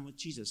spend time with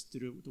Jesus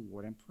through the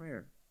word and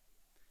prayer.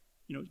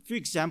 A few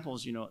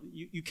examples,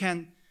 you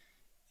can,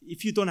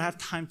 if you don't have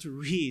time to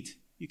read,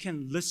 you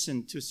can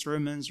listen to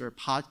sermons or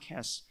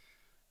podcasts.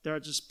 There are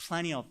just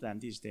plenty of them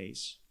these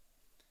days.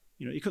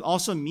 It could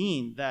also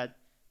mean that,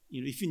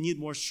 if you need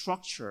more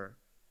structure,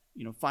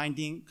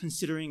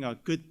 considering a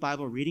good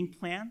Bible reading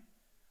plan.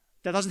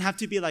 That doesn't have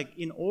to be like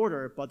in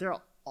order, but there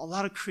are a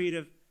lot of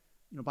creative,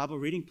 Bible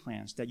reading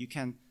plans that you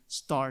can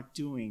start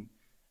doing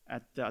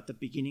at the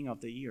beginning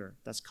of the year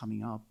that's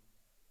coming up.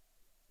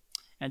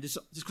 And this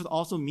could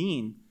also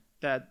mean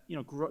that,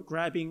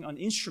 grabbing an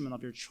instrument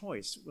of your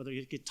choice, whether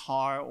it's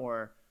guitar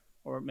or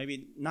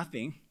maybe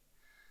nothing,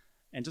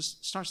 and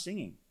just start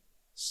singing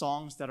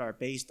songs that are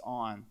based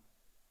on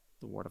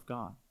the Word of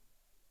God.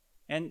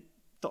 And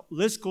the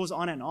list goes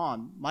on and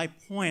on. My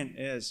point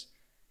is,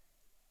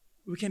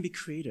 we can be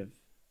creative.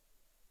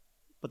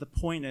 But the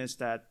point is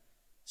that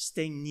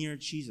staying near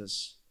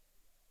Jesus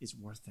is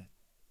worth it.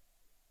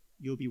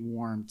 You'll be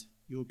warmed,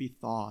 you'll be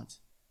thawed,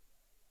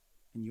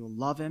 and you'll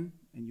love him,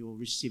 and you'll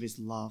receive his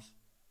love.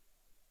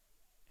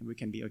 And we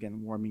can be,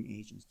 again, warming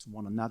agents to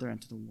one another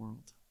and to the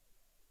world.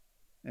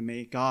 And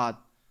may God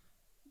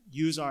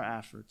use our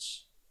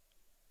efforts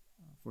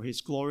for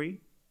his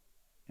glory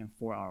and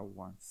for our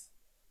warmth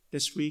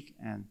this week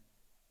and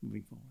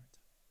moving forward.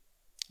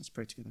 Let's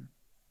pray together.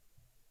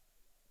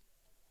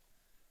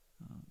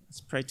 Let's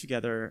pray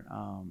together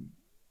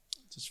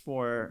just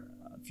for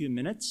a few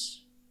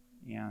minutes.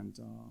 And,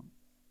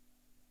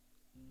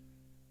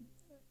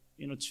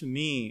 to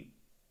me,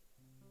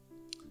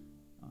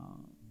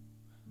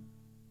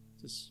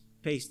 just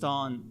based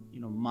on,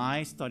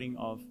 my studying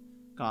of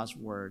God's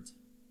Word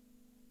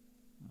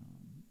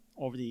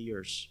over the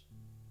years,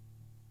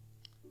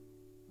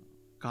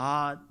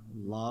 God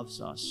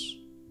loves us.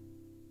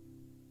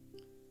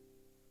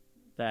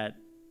 That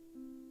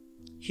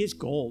his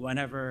goal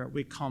whenever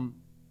we come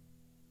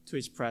to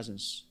his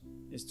presence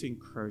is to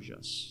encourage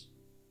us.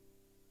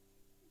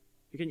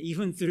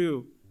 Even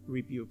through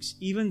rebukes,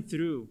 even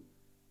through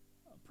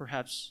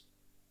perhaps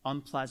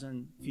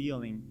unpleasant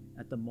feeling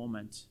at the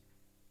moment,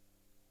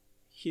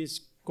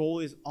 his goal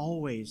is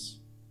always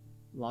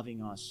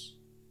loving us,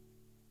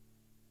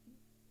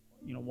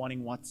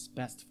 wanting what's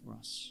best for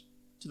us.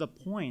 To the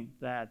point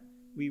that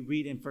we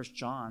read in 1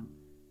 John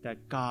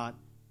that God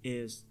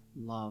is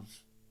love.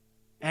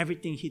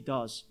 Everything he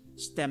does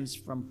stems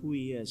from who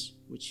he is,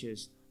 which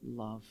is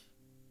love.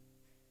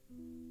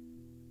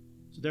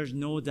 So there's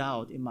no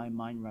doubt in my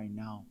mind right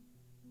now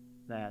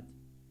that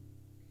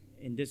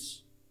in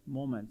this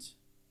moment,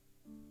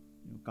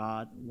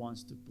 God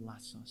wants to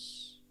bless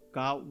us.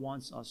 God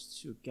wants us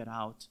to get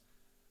out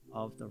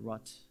of the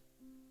rut,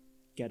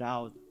 get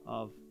out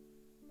of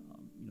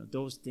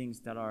those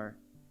things that are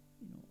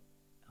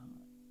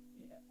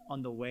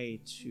on the way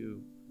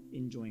to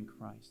enjoying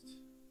Christ.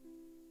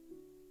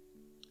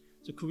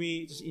 So could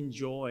we just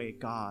enjoy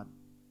God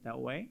that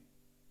way?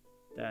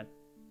 That,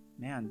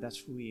 man, that's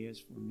who He is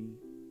for me.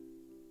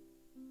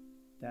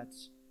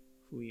 That's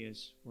who He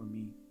is for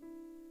me.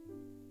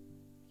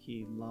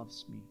 He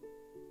loves me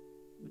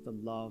with a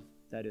love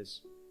that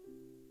is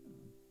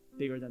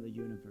bigger than the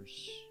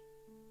universe.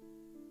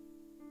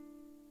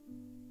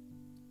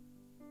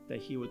 That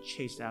He would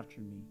chase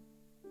after me.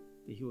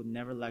 That He would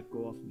never let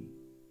go of me.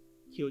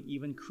 He would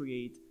even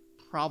create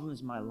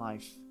problems in my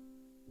life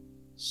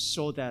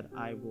so that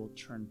I will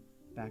turn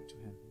back to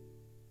Him.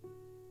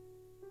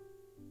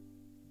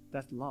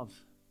 That's love.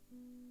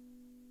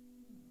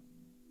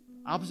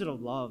 Opposite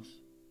of love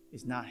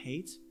is not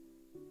hate,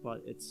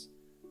 but it's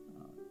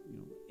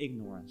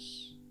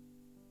ignorance.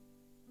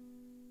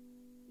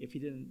 If He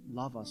didn't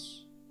love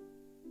us,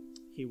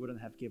 He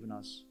wouldn't have given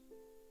us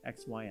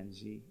X, Y, and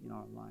Z in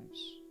our lives.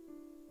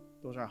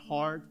 Those are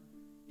hard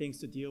things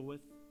to deal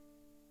with,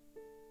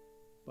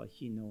 but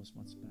He knows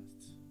what's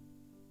best.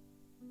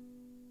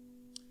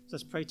 So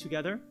let's pray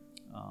together,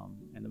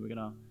 and then we're going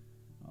to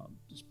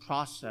just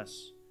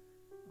process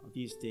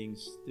these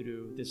things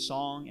through this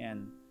song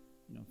and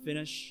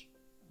finish.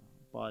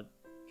 But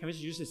can we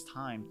just use this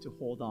time to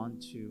hold on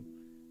to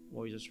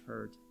what we just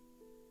heard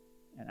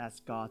and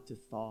ask God to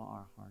thaw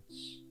our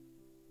hearts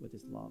with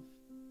His love?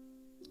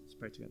 Let's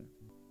pray together.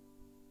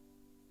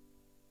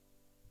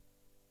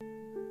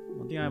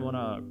 One thing I want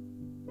to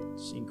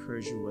just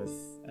encourage you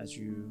with as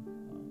you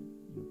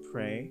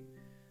pray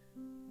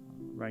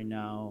right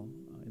now,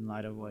 in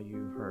light of what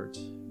you heard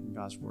in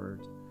God's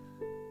Word,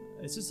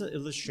 it's just an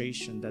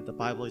illustration that the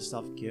Bible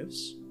itself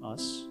gives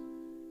us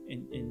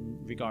in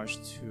regards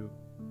to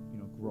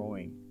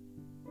growing.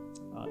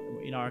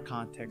 In our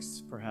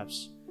context,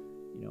 perhaps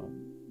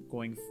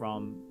going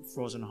from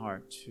frozen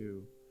heart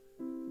to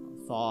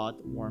thawed,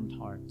 warmed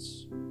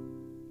hearts.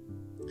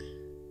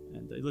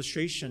 And the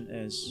illustration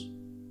is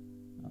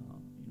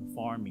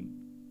farming.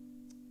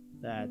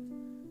 That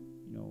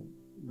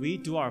we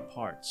do our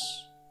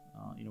parts.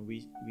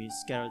 We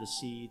scatter the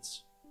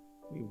seeds,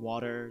 we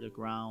water the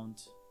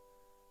ground.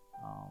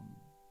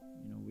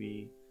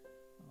 We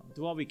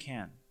do what we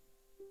can,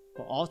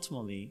 but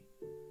ultimately,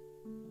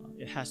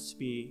 it has to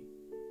be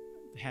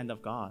the hand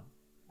of God,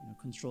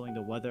 controlling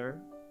the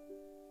weather,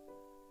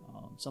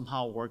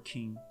 somehow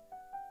working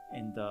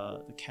in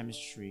the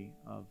chemistry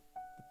of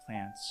the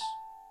plants,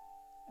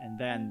 and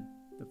then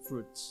the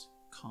fruits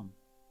come.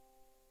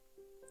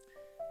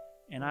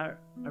 And I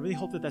really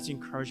hope that that's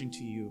encouraging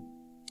to you,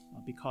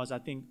 because I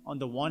think on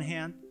the one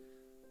hand,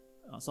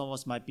 some of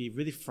us might be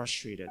really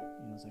frustrated.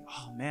 It's like,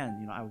 oh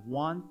man, I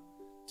want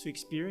to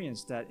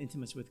experience that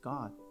intimacy with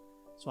God,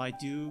 so I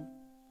do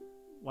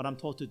what I'm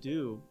told to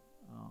do,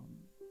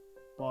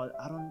 but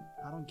I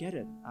don't get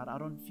it. I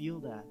don't feel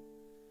that.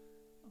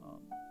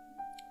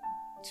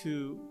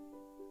 To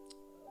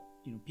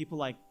people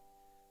like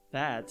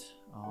that,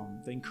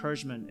 the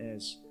encouragement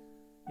is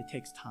it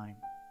takes time,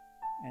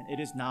 and it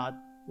is not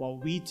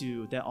what we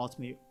do that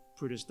ultimately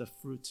produces the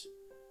fruit,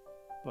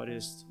 but it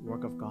is the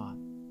work of God.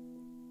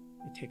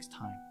 It takes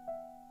time,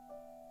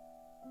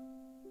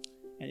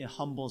 and it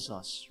humbles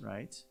us,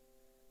 right?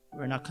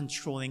 We're not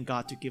controlling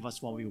God to give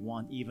us what we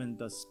want, even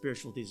the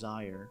spiritual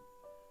desire,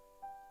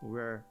 but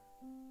we're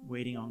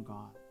waiting on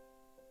God.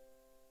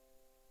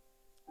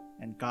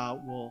 And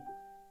God will,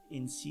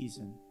 in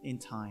season, in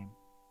time,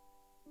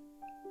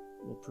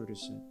 will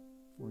produce it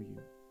for you,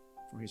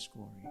 for His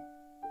glory.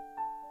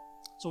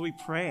 So we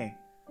pray,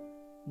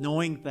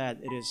 knowing that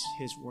it is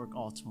His work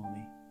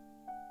ultimately.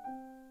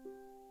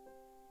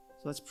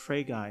 So let's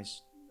pray,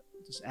 guys,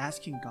 just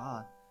asking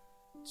God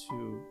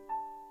to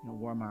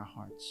warm our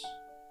hearts,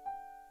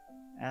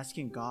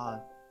 asking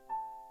God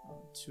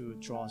to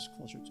draw us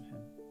closer to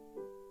Him,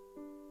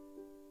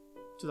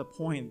 to the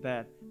point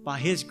that by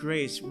His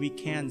grace we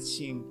can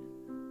sing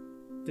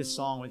this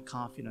song with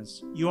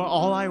confidence. You are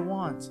all I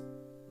want.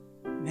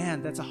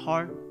 Man, that's a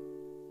hard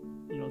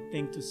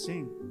thing to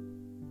sing,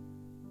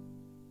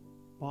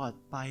 but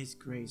by His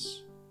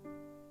grace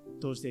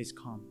those days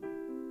come.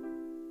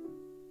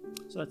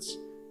 So let's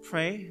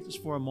pray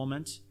just for a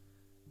moment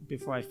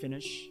before I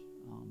finish.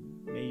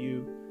 May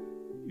you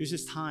use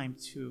this time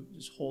to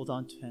just hold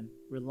on to Him,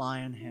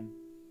 rely on Him,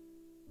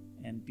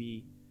 and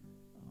be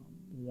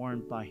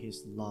warmed by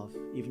His love,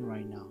 even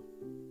right now.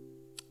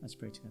 Let's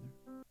pray together.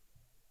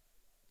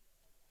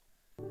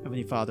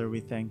 Heavenly Father, we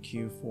thank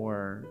You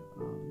for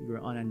Your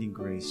unending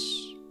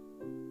grace,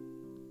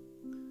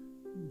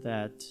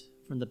 that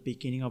from the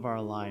beginning of our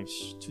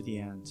lives to the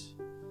end,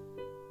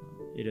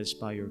 it is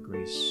by Your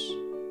grace,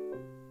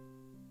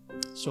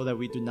 so that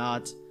we do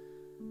not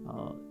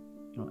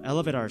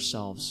elevate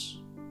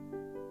ourselves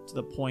to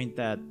the point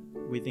that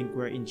we think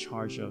we're in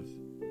charge of,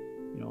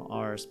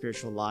 our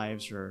spiritual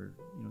lives or,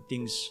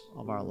 things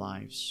of our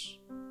lives.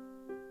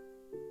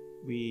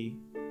 We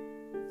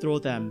throw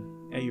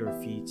them at your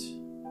feet,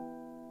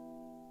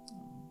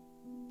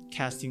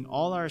 casting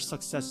all our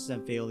successes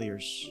and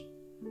failures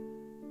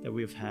that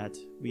we've had,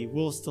 we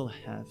will still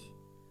have,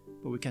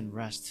 but we can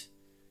rest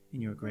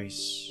in your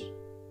grace.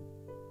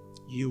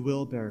 You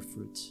will bear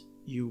fruit.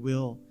 You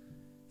will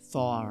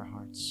thaw our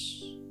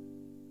hearts.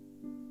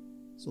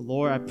 So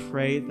Lord, I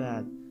pray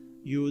that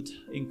you would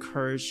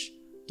encourage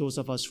those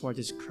of us who are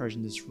discouraged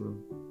in this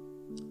room,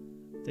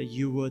 that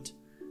you would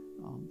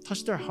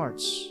touch their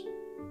hearts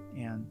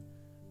and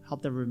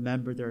help them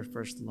remember their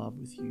first love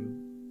with you.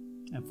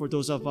 And for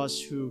those of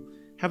us who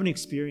haven't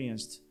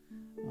experienced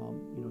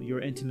your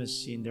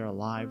intimacy in their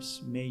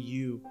lives, may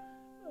you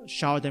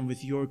shower them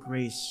with your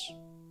grace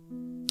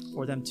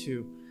for them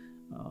to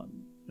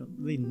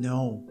really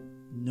know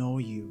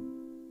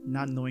you,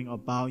 not knowing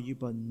about you,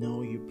 but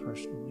know you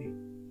personally.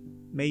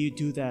 May you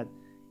do that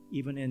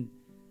even in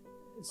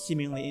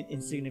seemingly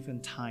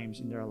insignificant times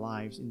in their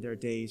lives, in their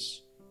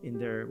days, in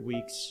their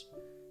weeks,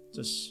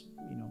 just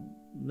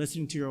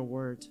listening to your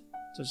word,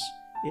 just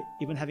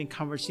even having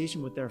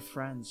conversation with their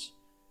friends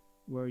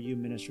where you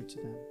minister to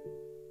them,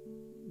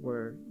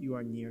 where you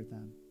are near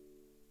them.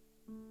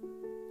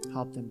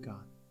 Help them,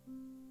 God.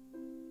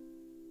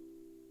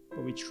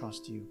 But we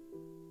trust you.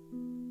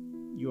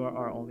 You are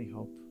our only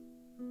hope.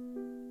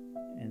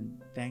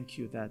 And thank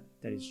you that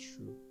is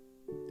true,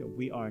 that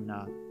we are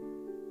not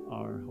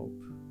our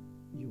hope.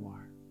 You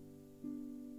are.